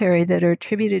commentary that are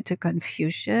attributed to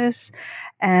Confucius.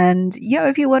 And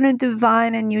if you want to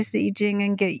divine and use the I Ching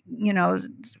and get,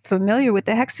 familiar with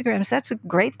the hexagrams, that's a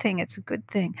great thing. It's a good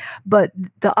thing. But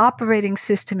the operating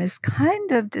system is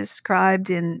kind of described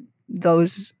in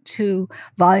those 2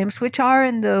 volumes, which are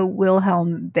in the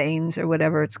Wilhelm Baines or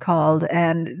whatever it's called.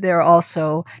 And they're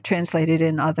also translated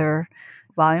in other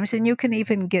volumes. And you can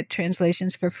even get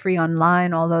translations for free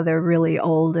online, although they're really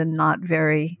old and not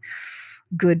very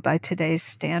good by today's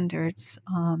standards.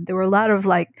 There were a lot of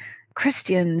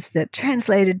Christians that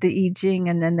translated the I Ching,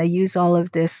 and then they use all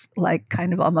of this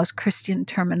kind of almost Christian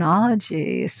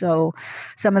terminology. So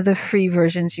some of the free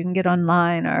versions you can get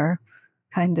online are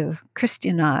kind of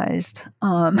Christianized.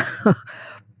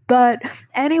 But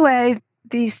anyway,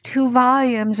 these 2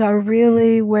 volumes are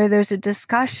really where there's a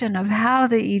discussion of how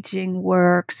the I Ching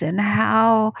works and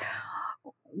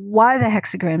why the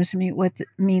hexagrams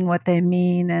mean what they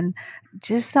mean, and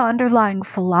just the underlying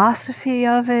philosophy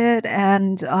of it.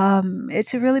 And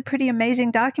it's a really pretty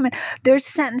amazing document. There's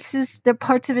there are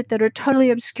parts of it that are totally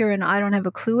obscure and I don't have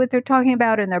a clue what they're talking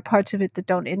about, and there are parts of it that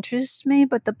don't interest me,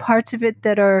 but the parts of it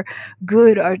that are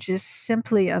good are just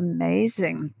simply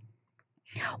amazing.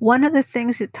 One of the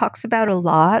things it talks about a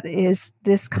lot is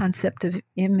this concept of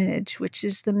image, which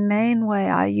is the main way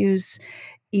I use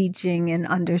I Ching in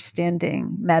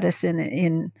understanding medicine,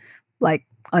 in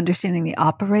understanding the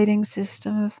operating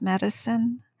system of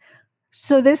medicine.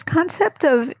 So this concept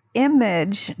of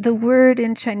image, the word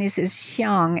in Chinese is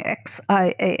xiang,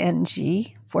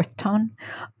 Xiang, 4th tone.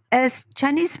 As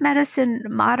Chinese medicine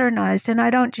modernized, and I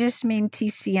don't just mean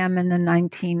TCM in the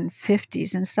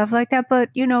 1950s and stuff like that, but,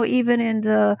 even in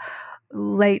the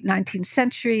late 19th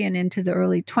century and into the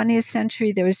early 20th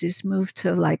century, there was this move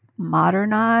to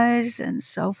modernize and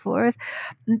so forth.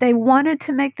 They wanted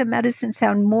to make the medicine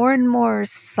sound more and more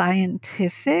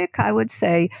scientific, I would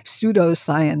say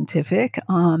pseudoscientific,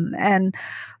 and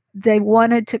they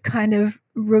wanted to kind of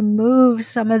remove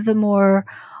some of the more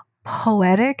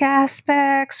poetic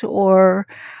aspects. Or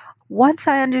once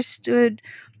I understood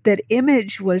that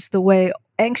image was the way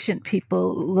ancient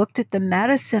people looked at the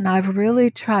medicine, I've really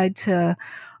tried to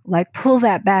pull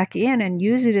that back in and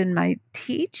use it in my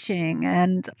teaching.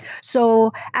 And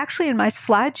so actually in my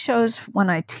slideshows when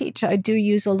I teach, I do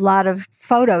use a lot of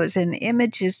photos and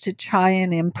images to try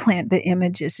and implant the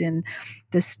images in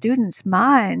the students'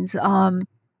 minds.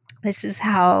 This is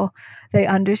how they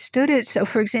understood it. So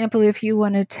for example, if you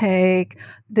want to take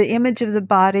the image of the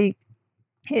body,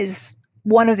 is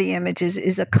one of the images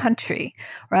is a country,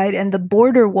 right? And the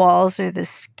border walls are the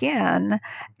skin.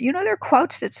 There are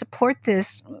quotes that support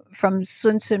this from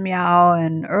Sun Tzu Miao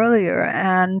and earlier.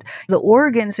 And the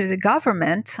organs are the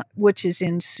government, which is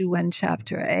in Su Wen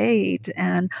chapter 8.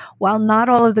 And while not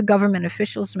all of the government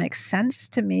officials make sense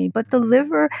to me, but the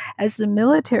liver as the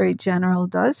military general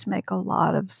does make a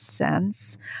lot of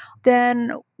sense.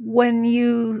 Then when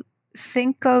you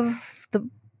think of the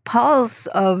pulse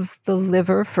of the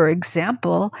liver, for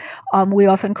example, we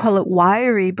often call it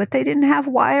wiry, but they didn't have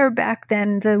wire back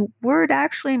then. The word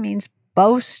actually means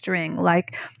bowstring,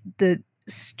 like the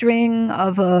string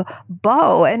of a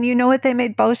bow. And you know what they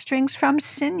made bowstrings from?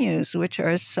 Sinews, which are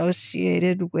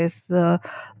associated with the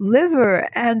liver.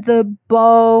 And the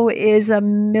bow is a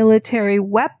military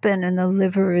weapon, and the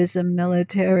liver is a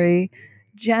military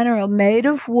general, made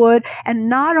of wood. And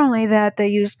not only that, they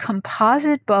used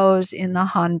composite bows in the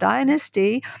Han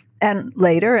Dynasty and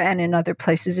later, and in other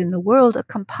places in the world. A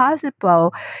composite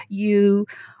bow, you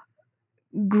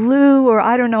glue, or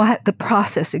I don't know the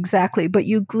process exactly, but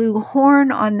you glue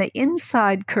horn on the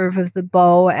inside curve of the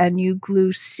bow and you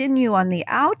glue sinew on the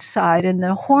outside, and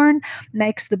the horn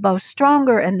makes the bow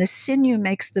stronger and the sinew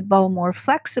makes the bow more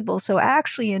flexible. So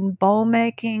actually in bow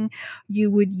making,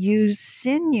 you would use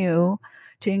sinew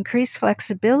to increase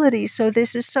flexibility. So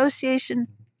this association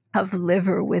of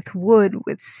liver with wood,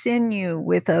 with sinew,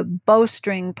 with a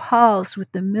bowstring pulse,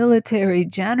 with the military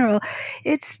general,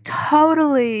 it's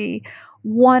totally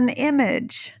one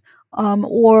image,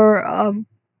 or a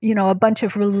bunch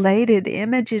of related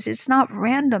images. It's not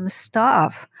random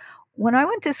stuff. When I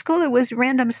went to school, it was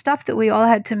random stuff that we all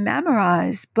had to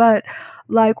memorize. But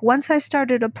once I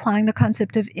started applying the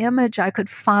concept of image, I could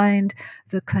find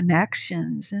the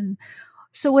connections. And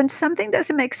so when something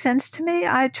doesn't make sense to me,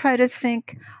 I try to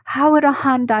think, how would a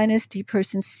Han Dynasty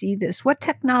person see this? What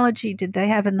technology did they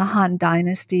have in the Han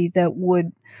Dynasty that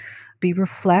would be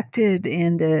reflected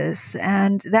in this.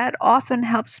 And that often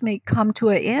helps me come to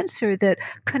an answer that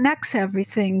connects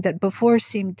everything that before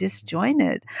seemed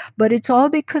disjointed. But it's all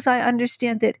because I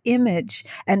understand that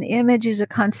an image is a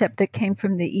concept that came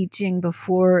from the I Ching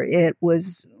before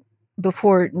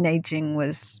Neijing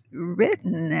was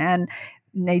written, and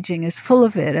Neijing is full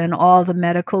of it, and all the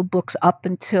medical books up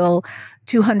until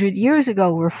 200 years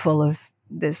ago were full of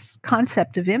this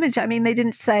concept of image. I mean, they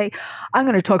didn't say, I'm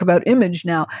going to talk about image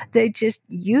now. They just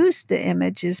used the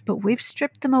images, but we've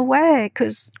stripped them away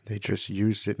because they just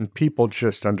used it and people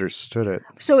just understood it.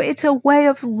 So it's a way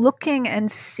of looking and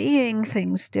seeing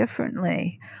things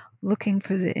differently, looking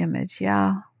for the image.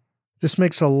 Yeah. This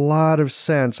makes a lot of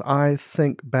sense. I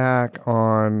think back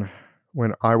on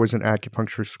when I was in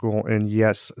acupuncture school, and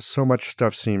yes, so much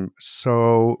stuff seemed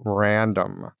so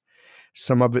random.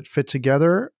 Some of it fit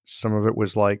together. Some of it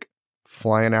was like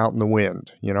flying out in the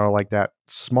wind, like that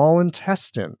small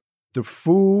intestine, the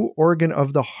fu organ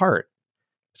of the heart.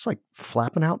 It's like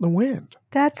flapping out in the wind.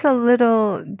 That's a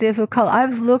little difficult.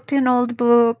 I've looked in old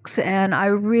books, and I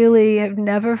really have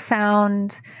never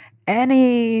found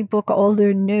any book, old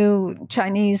or new,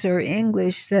 Chinese or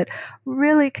English, that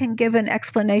really can give an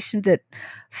explanation that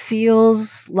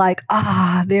feels like,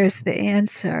 there's the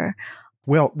answer.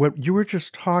 Well, what you were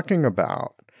just talking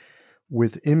about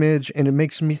with image, and it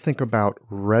makes me think about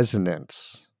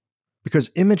resonance,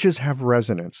 because images have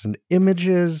resonance, and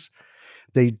images,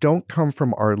 they don't come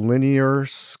from our linear,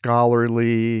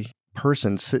 scholarly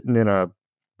person sitting in a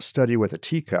study with a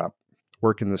teacup,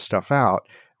 working this stuff out.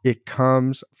 It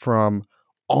comes from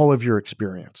all of your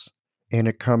experience, and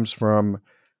it comes from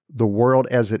the world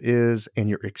as it is and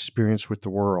your experience with the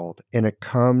world. And it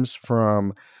comes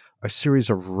from a series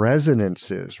of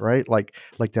resonances, right? Like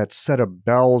that set of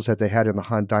bells that they had in the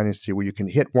Han Dynasty where you can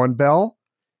hit one bell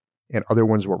and other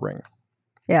ones will ring.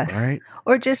 Yes. Right?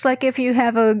 Or just like if you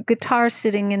have a guitar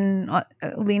sitting in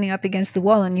leaning up against the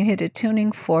wall and you hit a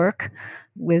tuning fork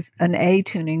with an A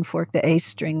tuning fork, the A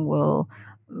string will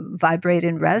vibrate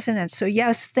in resonance. So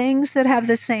yes, things that have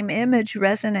the same image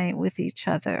resonate with each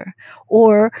other.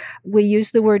 Or we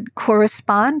use the word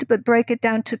correspond, but break it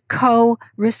down to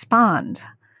co-respond.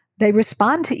 They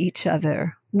respond to each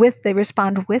other. They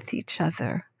respond with each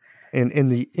other. And in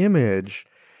the image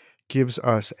gives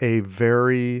us a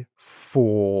very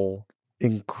full,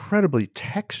 incredibly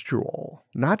textual,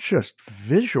 not just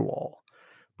visual,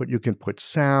 but you can put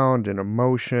sound and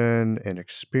emotion and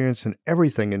experience and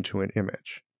everything into an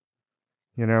image.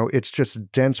 It's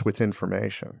just dense with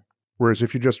information. Whereas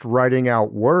if you're just writing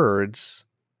out words,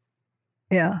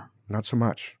 not so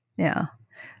much. Yeah.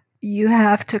 You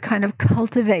have to kind of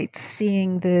cultivate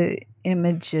seeing the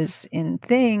images in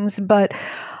things, but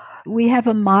we have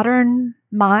a modern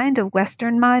mind, a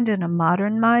Western mind, and a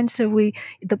modern mind. So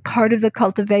the part of the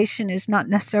cultivation is not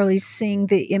necessarily seeing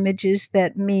the images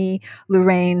that me,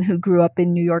 Lorraine, who grew up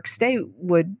in New York State,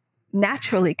 would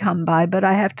naturally come by, but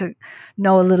I have to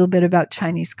know a little bit about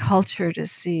Chinese culture to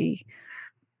see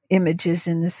images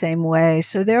in the same way.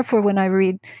 So therefore, when I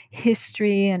read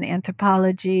history and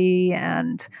anthropology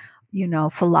and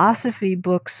philosophy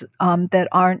books that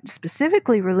aren't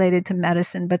specifically related to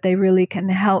medicine, but they really can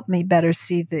help me better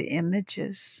see the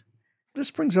images.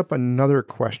 This brings up another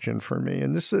question for me,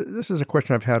 and this is a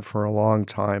question I've had for a long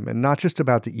time, and not just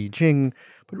about the I Ching,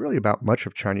 but really about much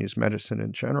of Chinese medicine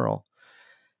in general.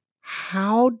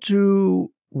 How do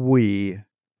we,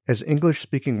 as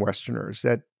English-speaking Westerners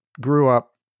that grew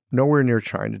up nowhere near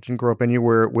China, didn't grow up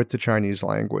anywhere with the Chinese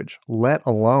language, let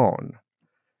alone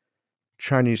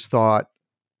Chinese thought,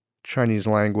 Chinese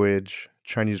language,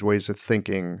 Chinese ways of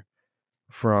thinking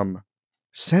from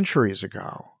centuries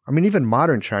ago. I mean, even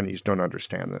modern Chinese don't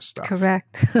understand this stuff.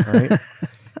 Correct. Right?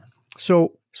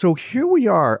 So here we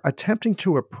are attempting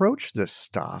to approach this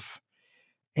stuff,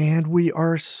 and we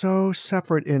are so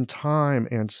separate in time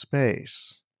and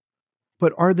space.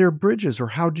 But are there bridges, or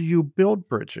how do you build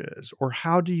bridges, or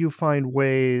how do you find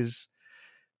ways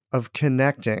of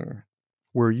connecting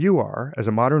where you are as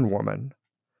a modern woman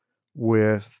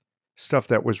with stuff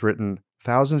that was written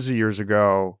thousands of years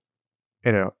ago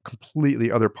in a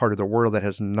completely other part of the world that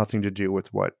has nothing to do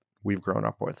with what we've grown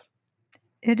up with?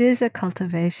 It is a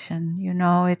cultivation,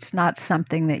 it's not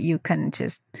something that you can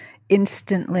just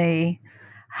instantly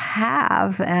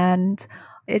have. And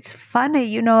it's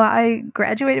funny, I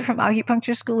graduated from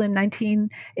acupuncture school in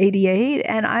 1988,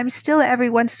 and I'm still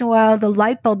every once in a while, the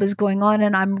light bulb is going on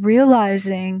and I'm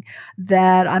realizing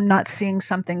that I'm not seeing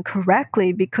something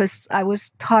correctly because I was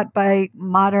taught by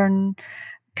modern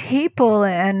people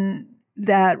and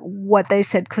that what they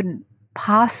said couldn't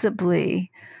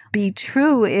possibly be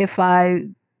true if I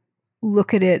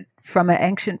look at it from an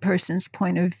ancient person's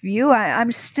point of view.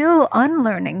 I'm still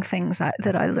unlearning things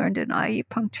that I learned in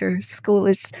acupuncture school.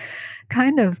 It's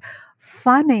kind of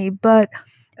funny, but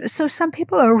so some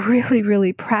people are really,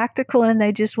 really practical and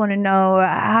they just want to know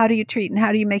how do you treat and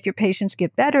how do you make your patients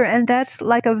get better? And that's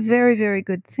like a very, very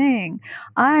good thing.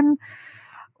 I'm,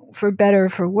 for better or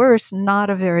for worse, not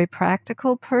a very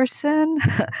practical person.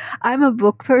 I'm a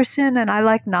book person and I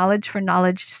like knowledge for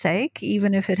knowledge's sake,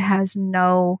 even if it has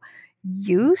no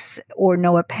use or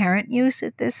no apparent use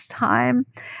at this time.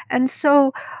 And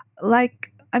so,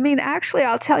 actually,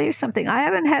 I'll tell you something. I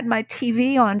haven't had my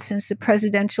TV on since the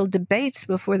presidential debates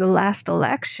before the last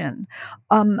election.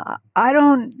 I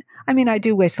don't. I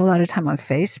do waste a lot of time on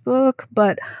Facebook,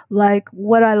 but like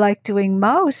what I like doing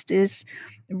most is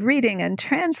reading and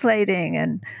translating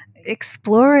and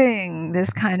exploring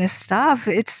this kind of stuff.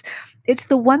 It's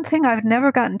the one thing I've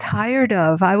never gotten tired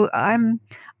of. I'm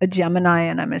a Gemini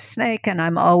and I'm a snake and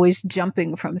I'm always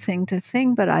jumping from thing to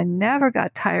thing, but I never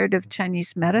got tired of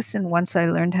Chinese medicine once I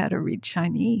learned how to read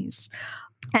Chinese.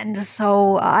 And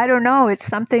so I don't know, it's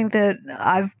something that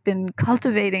I've been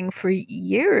cultivating for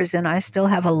years and I still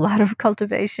have a lot of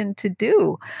cultivation to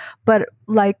do. But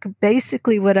like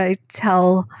basically what I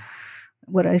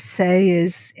say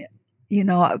is,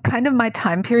 kind of my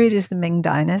time period is the Ming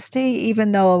Dynasty,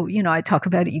 even though, I talk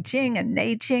about I Ching and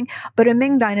Neijing, but a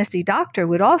Ming Dynasty doctor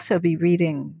would also be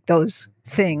reading those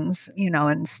things,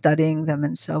 and studying them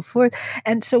and so forth.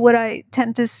 And so what I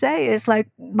tend to say is like,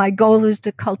 my goal is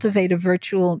to cultivate a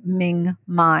virtual Ming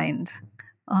mind.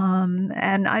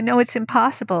 And I know it's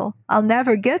impossible. I'll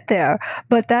never get there,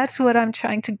 but that's what I'm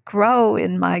trying to grow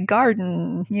in my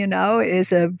garden,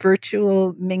 is a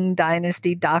virtual Ming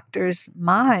Dynasty doctor's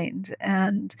mind.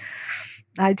 And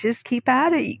I just keep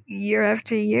at it year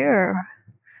after year.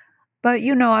 But,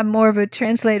 I'm more of a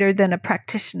translator than a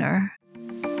practitioner.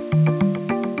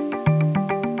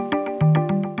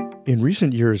 In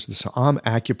recent years, the Sa'am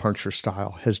acupuncture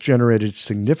style has generated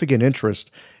significant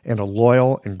interest and a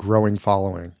loyal and growing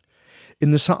following.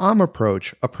 In the Sa'am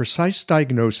approach, a precise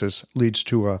diagnosis leads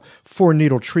to a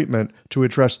 4-needle treatment to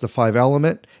address the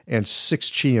 5-element and 6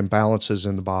 qi imbalances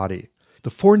in the body. The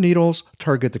 4 needles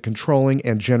target the controlling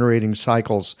and generating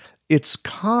cycles. It's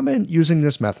common using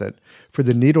this method for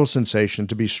the needle sensation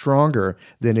to be stronger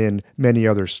than in many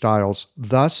other styles.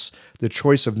 Thus, the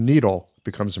choice of needle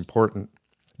becomes important.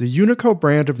 The Unico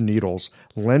brand of needles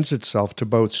lends itself to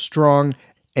both strong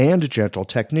and gentle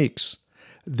techniques.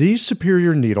 These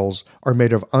superior needles are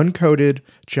made of uncoated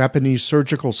Japanese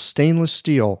surgical stainless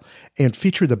steel and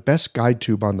feature the best guide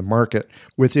tube on the market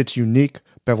with its unique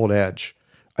beveled edge.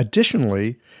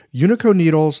 Additionally, Unico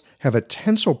needles have a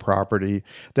tensile property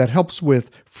that helps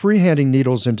with freehanding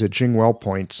needles into Jingwell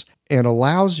points and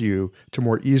allows you to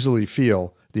more easily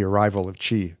feel the arrival of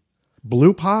qi.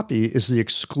 Blue Poppy is the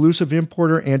exclusive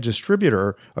importer and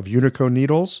distributor of Unico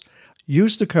needles.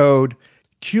 Use the code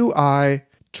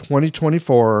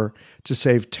QI2024 to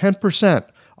save 10%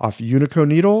 off Unico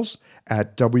needles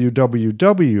at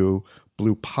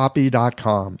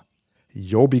www.bluepoppy.com.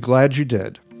 You'll be glad you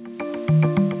did.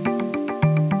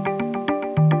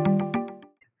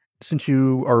 Since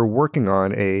you are working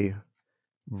on a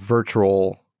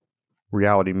virtual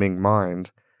reality Ming mind,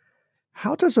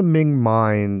 how does a Ming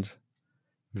mind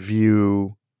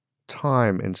view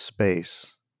time and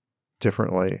space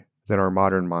differently than our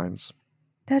modern minds?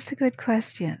 That's a good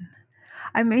question.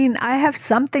 I have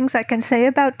some things I can say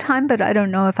about time, but I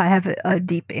don't know if I have a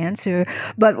deep answer.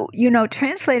 But,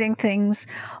 translating things,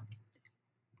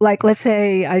 like let's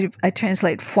say I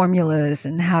translate formulas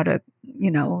and how to,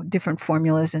 different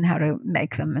formulas and how to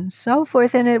make them and so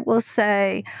forth. And it will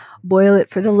say, boil it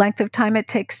for the length of time it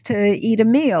takes to eat a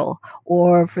meal,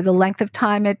 or for the length of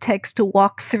time it takes to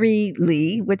walk 3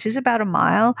 li, which is about a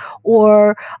mile,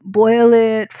 or boil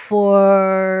it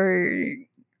for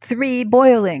 3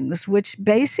 boilings, which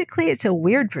basically it's a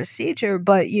weird procedure,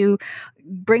 but you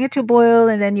bring it to a boil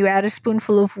and then you add a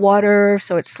spoonful of water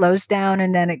so it slows down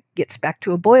and then it gets back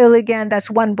to a boil again.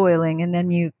 That's 1 boiling. And then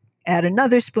you add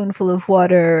another spoonful of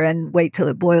water and wait till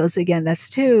it boils again.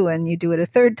 That's 2. And you do it a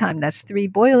 3rd time. That's 3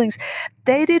 boilings.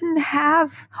 They didn't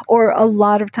have, or a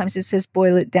lot of times it says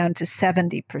boil it down to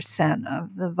 70%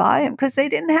 of the volume because they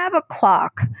didn't have a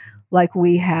clock like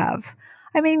we have.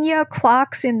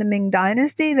 Clocks in the Ming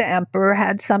Dynasty, the emperor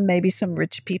had some, maybe some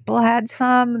rich people had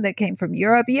some that came from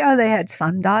Europe. Yeah, they had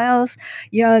sundials.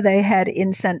 Yeah, they had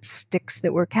incense sticks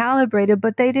that were calibrated,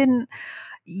 but they didn't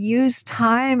use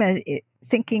time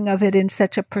thinking of it in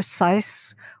such a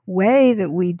precise way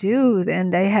that we do.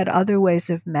 And they had other ways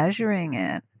of measuring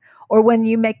it. Or when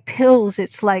you make pills,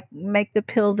 it's like make the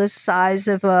pill the size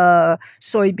of a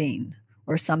soybean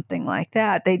or something like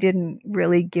that. They didn't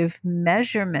really give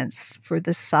measurements for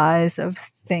the size of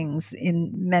things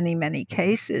in many, many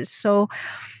cases. So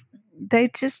they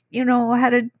just,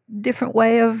 had a different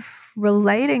way of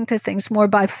relating to things, more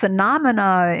by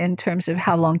phenomena in terms of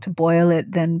how long to boil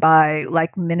it than by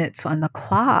like minutes on the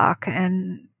clock.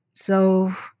 And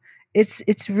so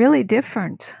it's really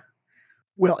different.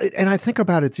 Well, and I think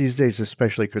about it these days,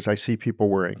 especially because I see people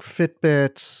wearing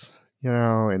Fitbits,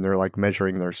 and they're like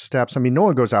measuring their steps. I mean, no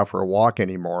one goes out for a walk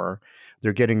anymore.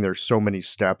 They're getting their so many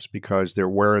steps because they're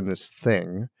wearing this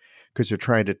thing, because they're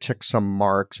trying to tick some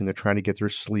marks and they're trying to get their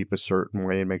sleep a certain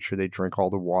way and make sure they drink all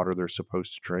the water they're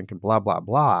supposed to drink and blah, blah,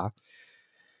 blah.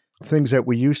 Things that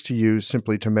we used to use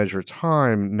simply to measure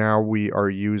time, now we are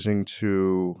using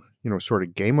to, sort of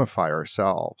gamify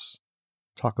ourselves.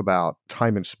 Talk about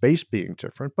time and space being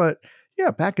different. But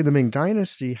yeah, back in the Ming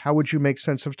Dynasty, how would you make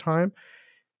sense of time?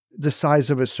 The size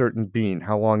of a certain bean,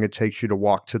 how long it takes you to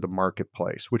walk to the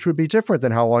marketplace, which would be different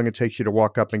than how long it takes you to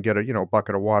walk up and get a,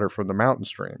 bucket of water from the mountain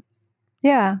stream.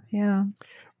 Yeah.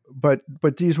 But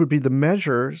these would be the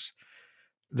measures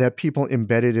that people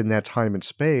embedded in that time and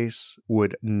space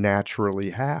would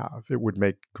naturally have. It would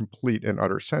make complete and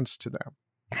utter sense to them.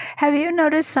 Have you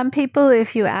noticed some people,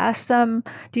 if you ask them,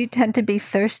 do you tend to be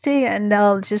thirsty? And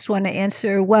they'll just want to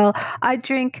answer, well, I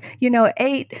drink,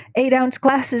 8-ounce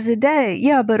glasses a day.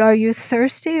 Yeah, but are you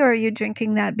thirsty, or are you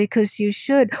drinking that because you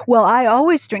should? Well, I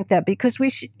always drink that because we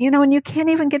should, and you can't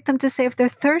even get them to say if they're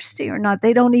thirsty or not.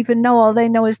 They don't even know. All they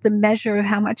know is the measure of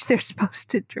how much they're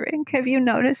supposed to drink. Have you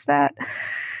noticed that?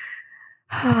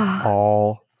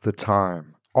 All the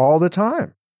time. All the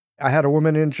time. I had a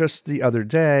woman in just the other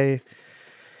day.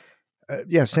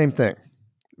 Same thing.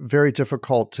 Very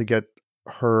difficult to get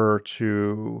her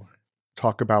to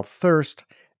talk about thirst.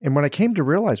 And when I came to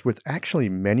realize with actually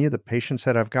many of the patients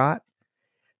that I've got,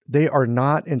 they are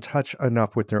not in touch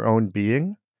enough with their own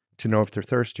being to know if they're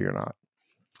thirsty or not.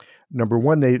 Number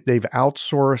one, they've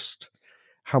outsourced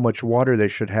how much water they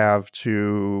should have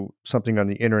to something on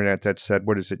the internet that said,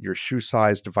 what is it, your shoe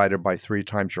size divided by 3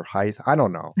 times your height? I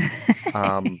don't know.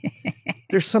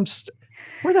 There's some...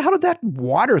 Where the hell did that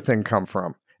water thing come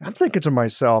from? I'm thinking to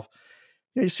myself,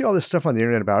 you see all this stuff on the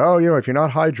internet about, if you're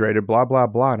not hydrated, blah, blah,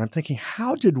 blah. And I'm thinking,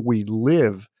 how did we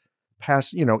live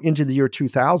past, into the year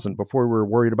 2000 before we were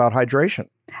worried about hydration?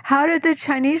 How did the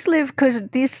Chinese live? Because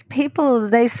these people,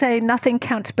 they say nothing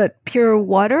counts but pure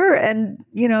water. And,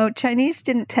 Chinese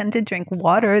didn't tend to drink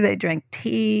water. They drank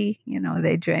tea,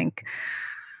 they drank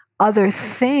other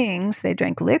things. They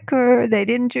drank liquor. They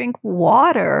didn't drink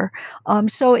water.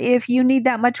 So if you need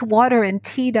that much water and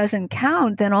tea doesn't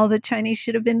count, then all the Chinese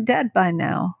should have been dead by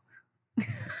now.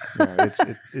 Yeah,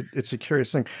 it's a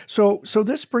curious thing. So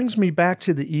this brings me back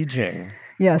to the I Ching.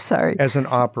 Yeah, sorry. As an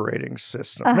operating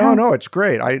system. Uh-huh. No, it's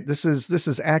great. This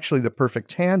is actually the perfect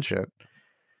tangent.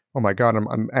 Oh my God,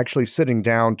 I'm actually sitting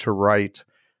down to write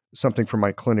something for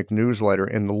my clinic newsletter,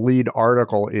 and the lead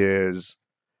article is,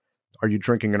 are you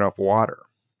drinking enough water?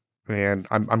 And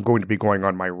I'm going to be going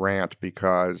on my rant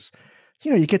because,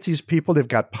 you get these people, they've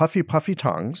got puffy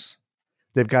tongues.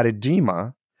 They've got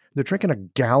edema. They're drinking a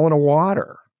gallon of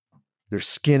water. Their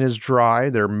skin is dry.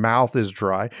 Their mouth is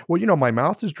dry. Well, my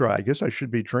mouth is dry. I guess I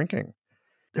should be drinking.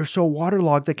 They're so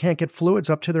waterlogged, they can't get fluids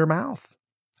up to their mouth.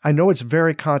 I know it's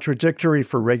very contradictory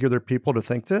for regular people to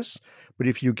think this, but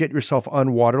if you get yourself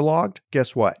unwaterlogged,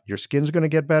 guess what? Your skin's going to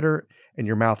get better and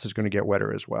your mouth is going to get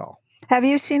wetter as well. Have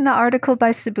you seen the article by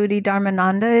Subhuti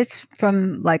Dharmananda? It's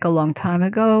from like a long time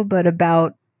ago, but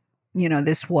about,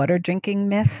 this water drinking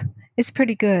myth. It's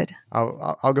pretty good.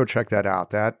 I'll go check that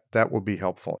out. That will be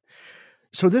helpful.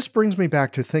 So this brings me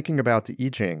back to thinking about the I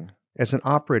Ching as an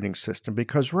operating system,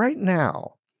 because right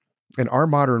now in our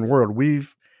modern world,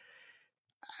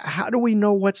 how do we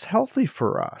know what's healthy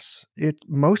for us?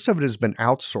 Most of it has been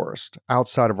outsourced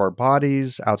outside of our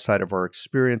bodies, outside of our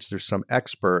experience. There's some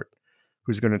expert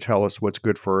who's going to tell us what's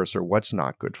good for us or what's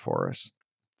not good for us.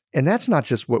 And that's not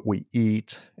just what we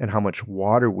eat and how much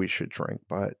water we should drink,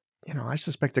 but, I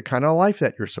suspect the kind of life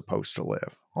that you're supposed to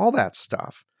live, all that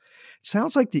stuff. It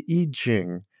sounds like the I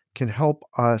Ching can help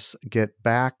us get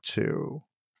back to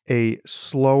a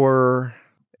slower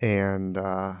and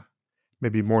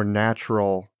maybe more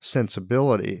natural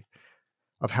sensibility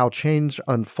of how change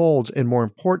unfolds, and more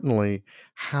importantly,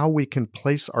 how we can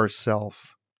place ourselves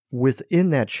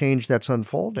within that change that's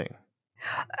unfolding.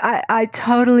 I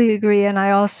totally agree. And I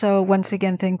also, once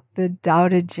again, think the Tao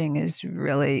Te Ching is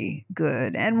really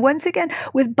good. And once again,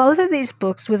 with both of these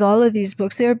books, with all of these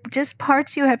books, there are just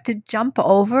parts you have to jump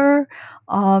over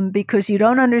because you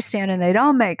don't understand and they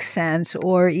don't make sense,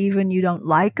 or even you don't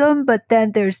like them. But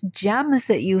then there's gems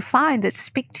that you find that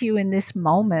speak to you in this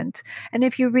moment. And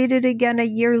if you read it again a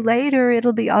year later,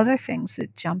 it'll be other things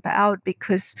that jump out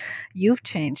because you've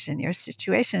changed and your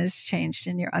situation has changed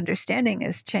and your understanding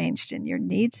has changed and your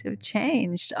needs have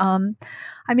changed.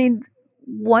 I mean,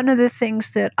 one of the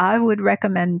things that I would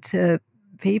recommend to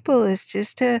people is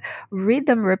just to read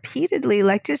them repeatedly.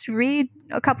 Like, just read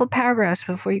a couple paragraphs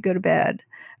before you go to bed.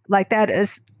 Like, that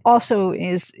is also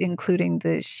is including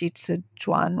the Shitsa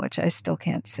Chuan, which I still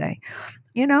can't say.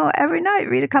 Every night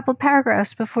read a couple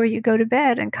paragraphs before you go to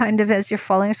bed, and kind of as you're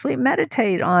falling asleep,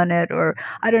 meditate on it. Or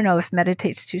I don't know if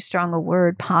meditate's too strong a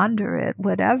word, ponder it,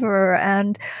 whatever,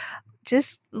 and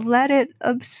just let it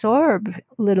absorb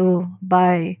little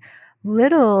by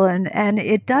little, and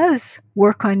it does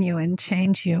work on you and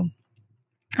change you.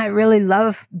 I really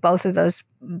love both of those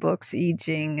books, I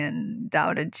Ching and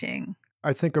Tao Te Ching.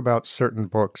 I think about certain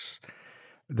books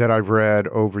that I've read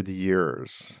over the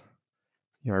years.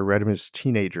 I read them as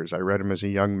teenagers. I read them as a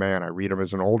young man. I read them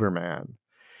as an older man.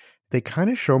 They kind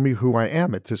of show me who I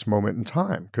am at this moment in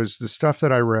time, because the stuff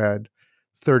that I read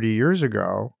 30 years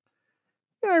ago,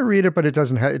 I read it, but it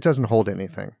doesn't hold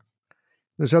anything.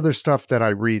 There's other stuff that I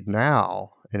read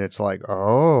now, and it's like,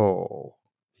 oh,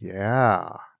 yeah,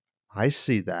 I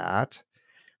see that.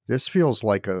 This feels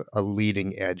like a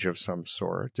leading edge of some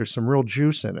sort. There's some real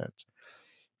juice in it. It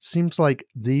seems like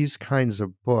these kinds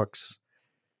of books,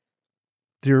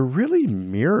 they're really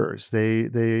mirrors.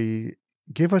 They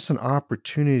give us an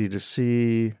opportunity to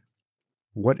see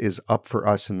what is up for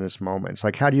us in this moment. It's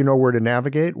like, how do you know where to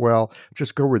navigate? Well,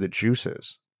 just go where the juice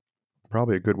is.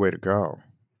 Probably a good way to go.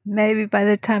 Maybe by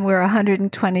the time we're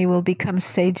 120, we'll become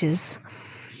sages.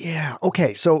 Yeah.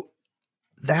 Okay. So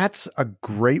that's a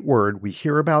great word. We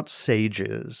hear about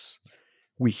sages.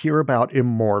 We hear about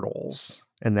immortals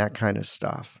and that kind of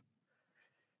stuff.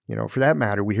 For that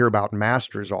matter, we hear about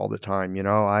masters all the time.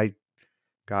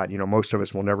 Most of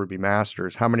us will never be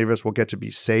masters. How many of us will get to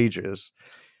be sages?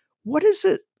 What does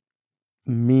it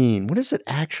mean? What does it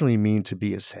actually mean to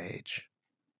be a sage?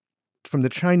 From the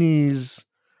Chinese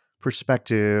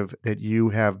perspective that you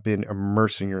have been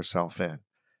immersing yourself in,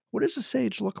 what does a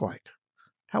sage look like?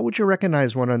 How would you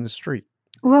recognize one on the street?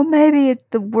 Well, maybe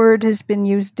the word has been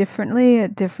used differently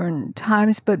at different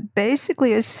times, but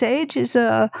basically a sage is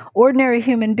a ordinary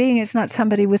human being. It's not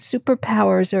somebody with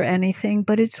superpowers or anything,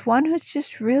 but it's one who's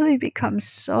just really become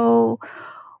so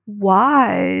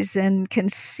wise and can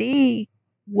see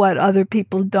what other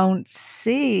people don't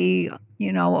see,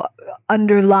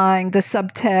 underlying the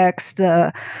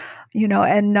subtext,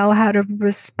 and know how to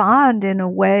respond in a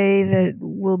way that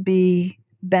will be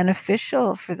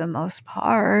beneficial for the most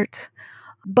part.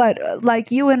 But like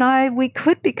you and I, we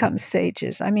could become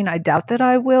sages. I mean, I doubt that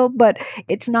I will, but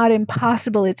it's not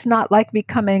impossible. It's not like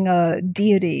becoming a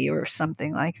deity or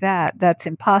something like that. That's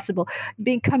impossible.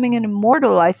 Becoming an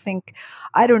immortal, I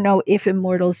don't know if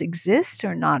immortals exist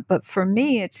or not, but for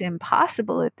me, it's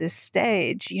impossible at this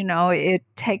stage. It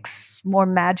takes more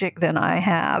magic than I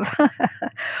have,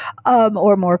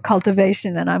 or more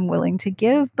cultivation than I'm willing to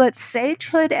give. But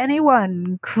sagehood,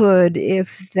 anyone could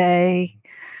if they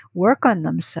work on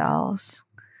themselves.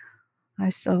 I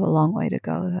still have a long way to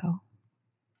go, though.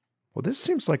 Well, this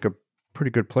seems like a pretty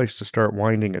good place to start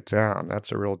winding it down.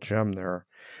 That's a real gem there.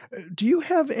 Do you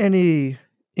have any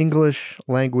English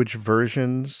language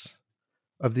versions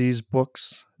of these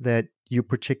books that you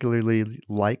particularly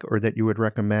like or that you would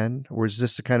recommend? Or is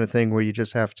this the kind of thing where you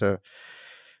just have to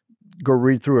go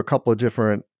read through a couple of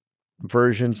different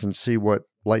versions and see what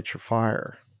lights your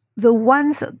fire? The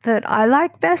ones that I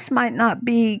like best might not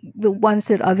be the ones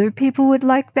that other people would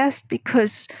like best,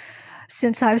 because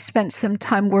since I've spent some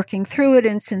time working through it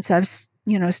and since I've,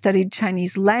 studied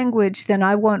Chinese language, then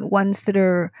I want ones that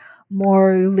are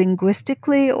more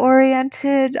linguistically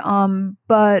oriented.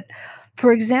 But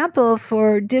for example,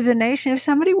 for divination, if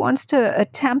somebody wants to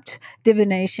attempt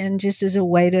divination just as a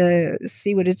way to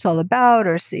see what it's all about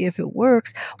or see if it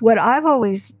works, what I've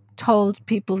always told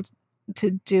people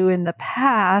to do in the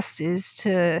past is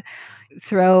to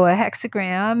throw a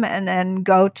hexagram and then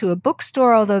go to a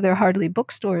bookstore, although there are hardly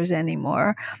bookstores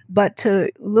anymore, but to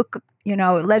look,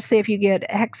 let's say if you get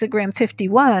hexagram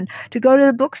 51, to go to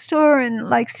the bookstore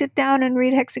and sit down and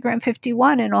read hexagram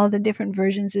 51 and all the different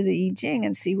versions of the I Ching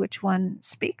and see which one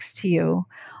speaks to you.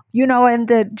 And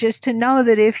that just to know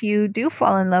that if you do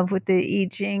fall in love with the I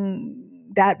Ching,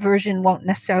 that version won't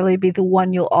necessarily be the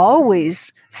one you'll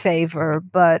always favor,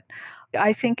 but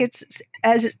I think it's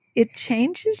as it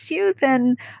changes you,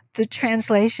 then the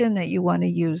translation that you want to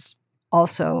use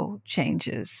also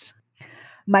changes.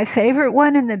 My favorite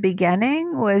one in the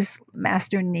beginning was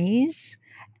Master Knees.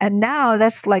 And now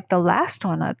that's like the last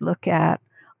one I'd look at,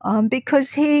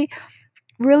 because he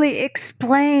really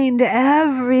explained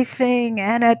everything.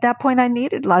 And at that point, I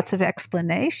needed lots of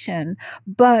explanation.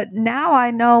 But now I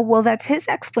know, well, that's his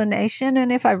explanation.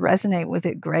 And if I resonate with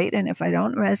it, great. And if I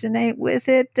don't resonate with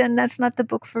it, then that's not the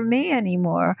book for me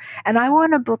anymore. And I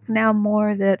want a book now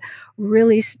more that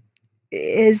really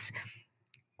is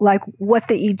like what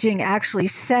the I Ching actually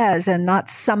says and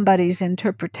not somebody's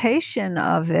interpretation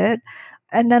of it.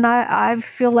 And then I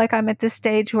feel like I'm at this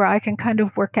stage where I can kind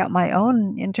of work out my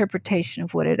own interpretation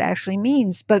of what it actually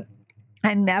means. But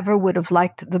I never would have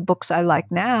liked the books I like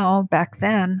now back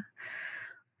then.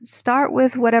 Start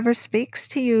with whatever speaks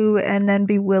to you and then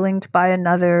be willing to buy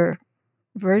another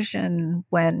version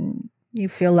when you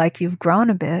feel like you've grown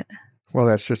a bit. Well,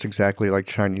 that's just exactly like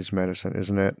Chinese medicine,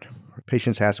 isn't it?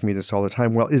 Patients ask me this all the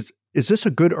time. Well, is this a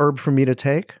good herb for me to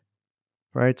take?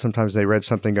 Right? Sometimes they read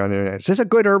something on the internet. Is this a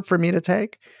good herb for me to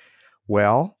take?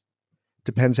 Well,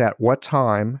 depends at what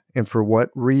time and for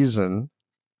what reason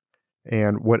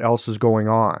and what else is going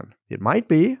on. It might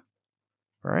be,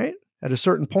 right? At a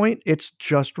certain point, it's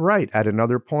just right. At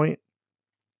another point,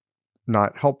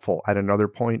 not helpful. At another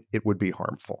point, it would be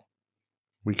harmful.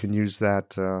 We can use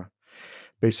that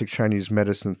basic Chinese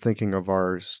medicine thinking of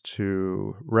ours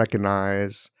to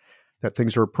recognize that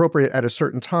things are appropriate at a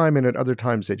certain time, and at other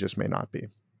times they just may not be.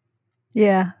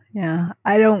 Yeah.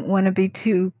 I don't want to be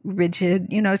too rigid.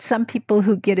 You know, some people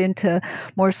who get into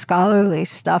more scholarly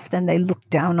stuff, then they look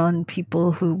down on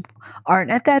people who aren't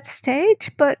at that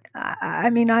stage. But I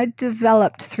mean, I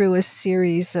developed through a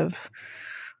series of,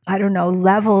 I don't know,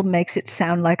 level makes it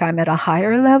sound like I'm at a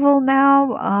higher level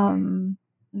now.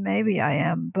 Maybe I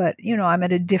am, but, you know, I'm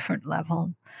at a different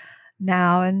level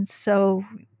now. And so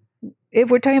if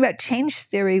we're talking about change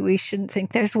theory, we shouldn't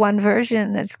think there's one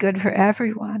version that's good for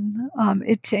everyone.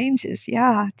 It changes.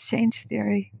 Yeah, change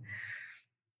theory.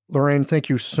 Lorraine, thank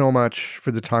you so much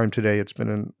for the time today. It's been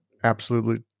an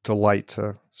absolute delight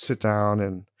to sit down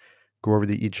and go over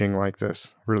the I Ching like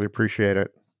this. Really appreciate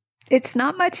it. It's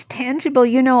not much tangible.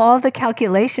 You know, all the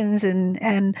calculations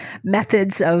and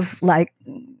methods of like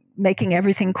making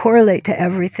everything correlate to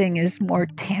everything is more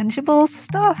tangible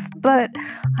stuff, but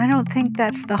I don't think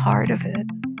that's the heart of it.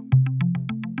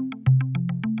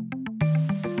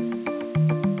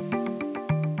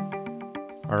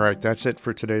 All right, that's it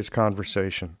for today's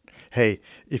conversation. Hey,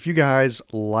 if you guys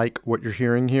like what you're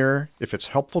hearing here, if it's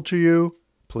helpful to you,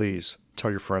 please tell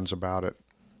your friends about it.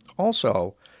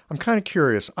 Also, I'm kind of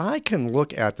curious. I can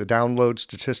look at the download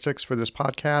statistics for this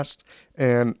podcast,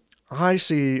 and I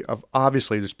see,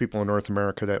 obviously, there's people in North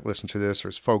America that listen to this.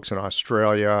 There's folks in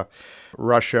Australia,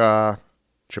 Russia,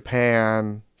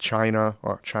 Japan, China.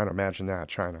 Oh, China, imagine that,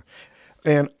 China.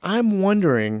 And I'm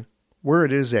wondering where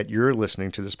it is that you're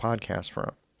listening to this podcast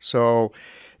from. So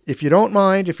if you don't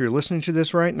mind, if you're listening to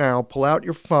this right now, pull out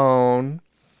your phone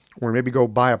or maybe go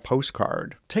buy a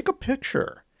postcard. Take a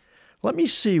picture. Let me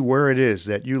see where it is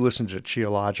that you listen to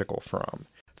Qiological from.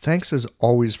 Thanks as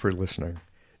always for listening.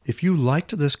 If you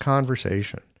liked this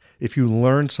conversation, if you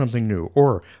learned something new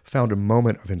or found a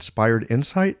moment of inspired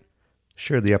insight,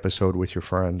 share the episode with your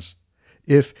friends.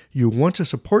 If you want to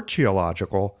support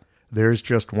Qiological, there's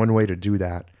just one way to do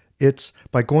that. It's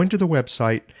by going to the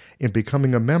website and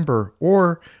becoming a member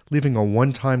or leaving a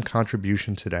one-time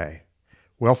contribution today.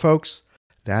 Well, folks,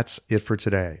 that's it for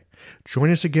today.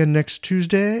 Join us again next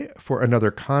Tuesday for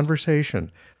another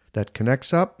conversation that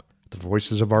connects up the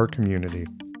voices of our community.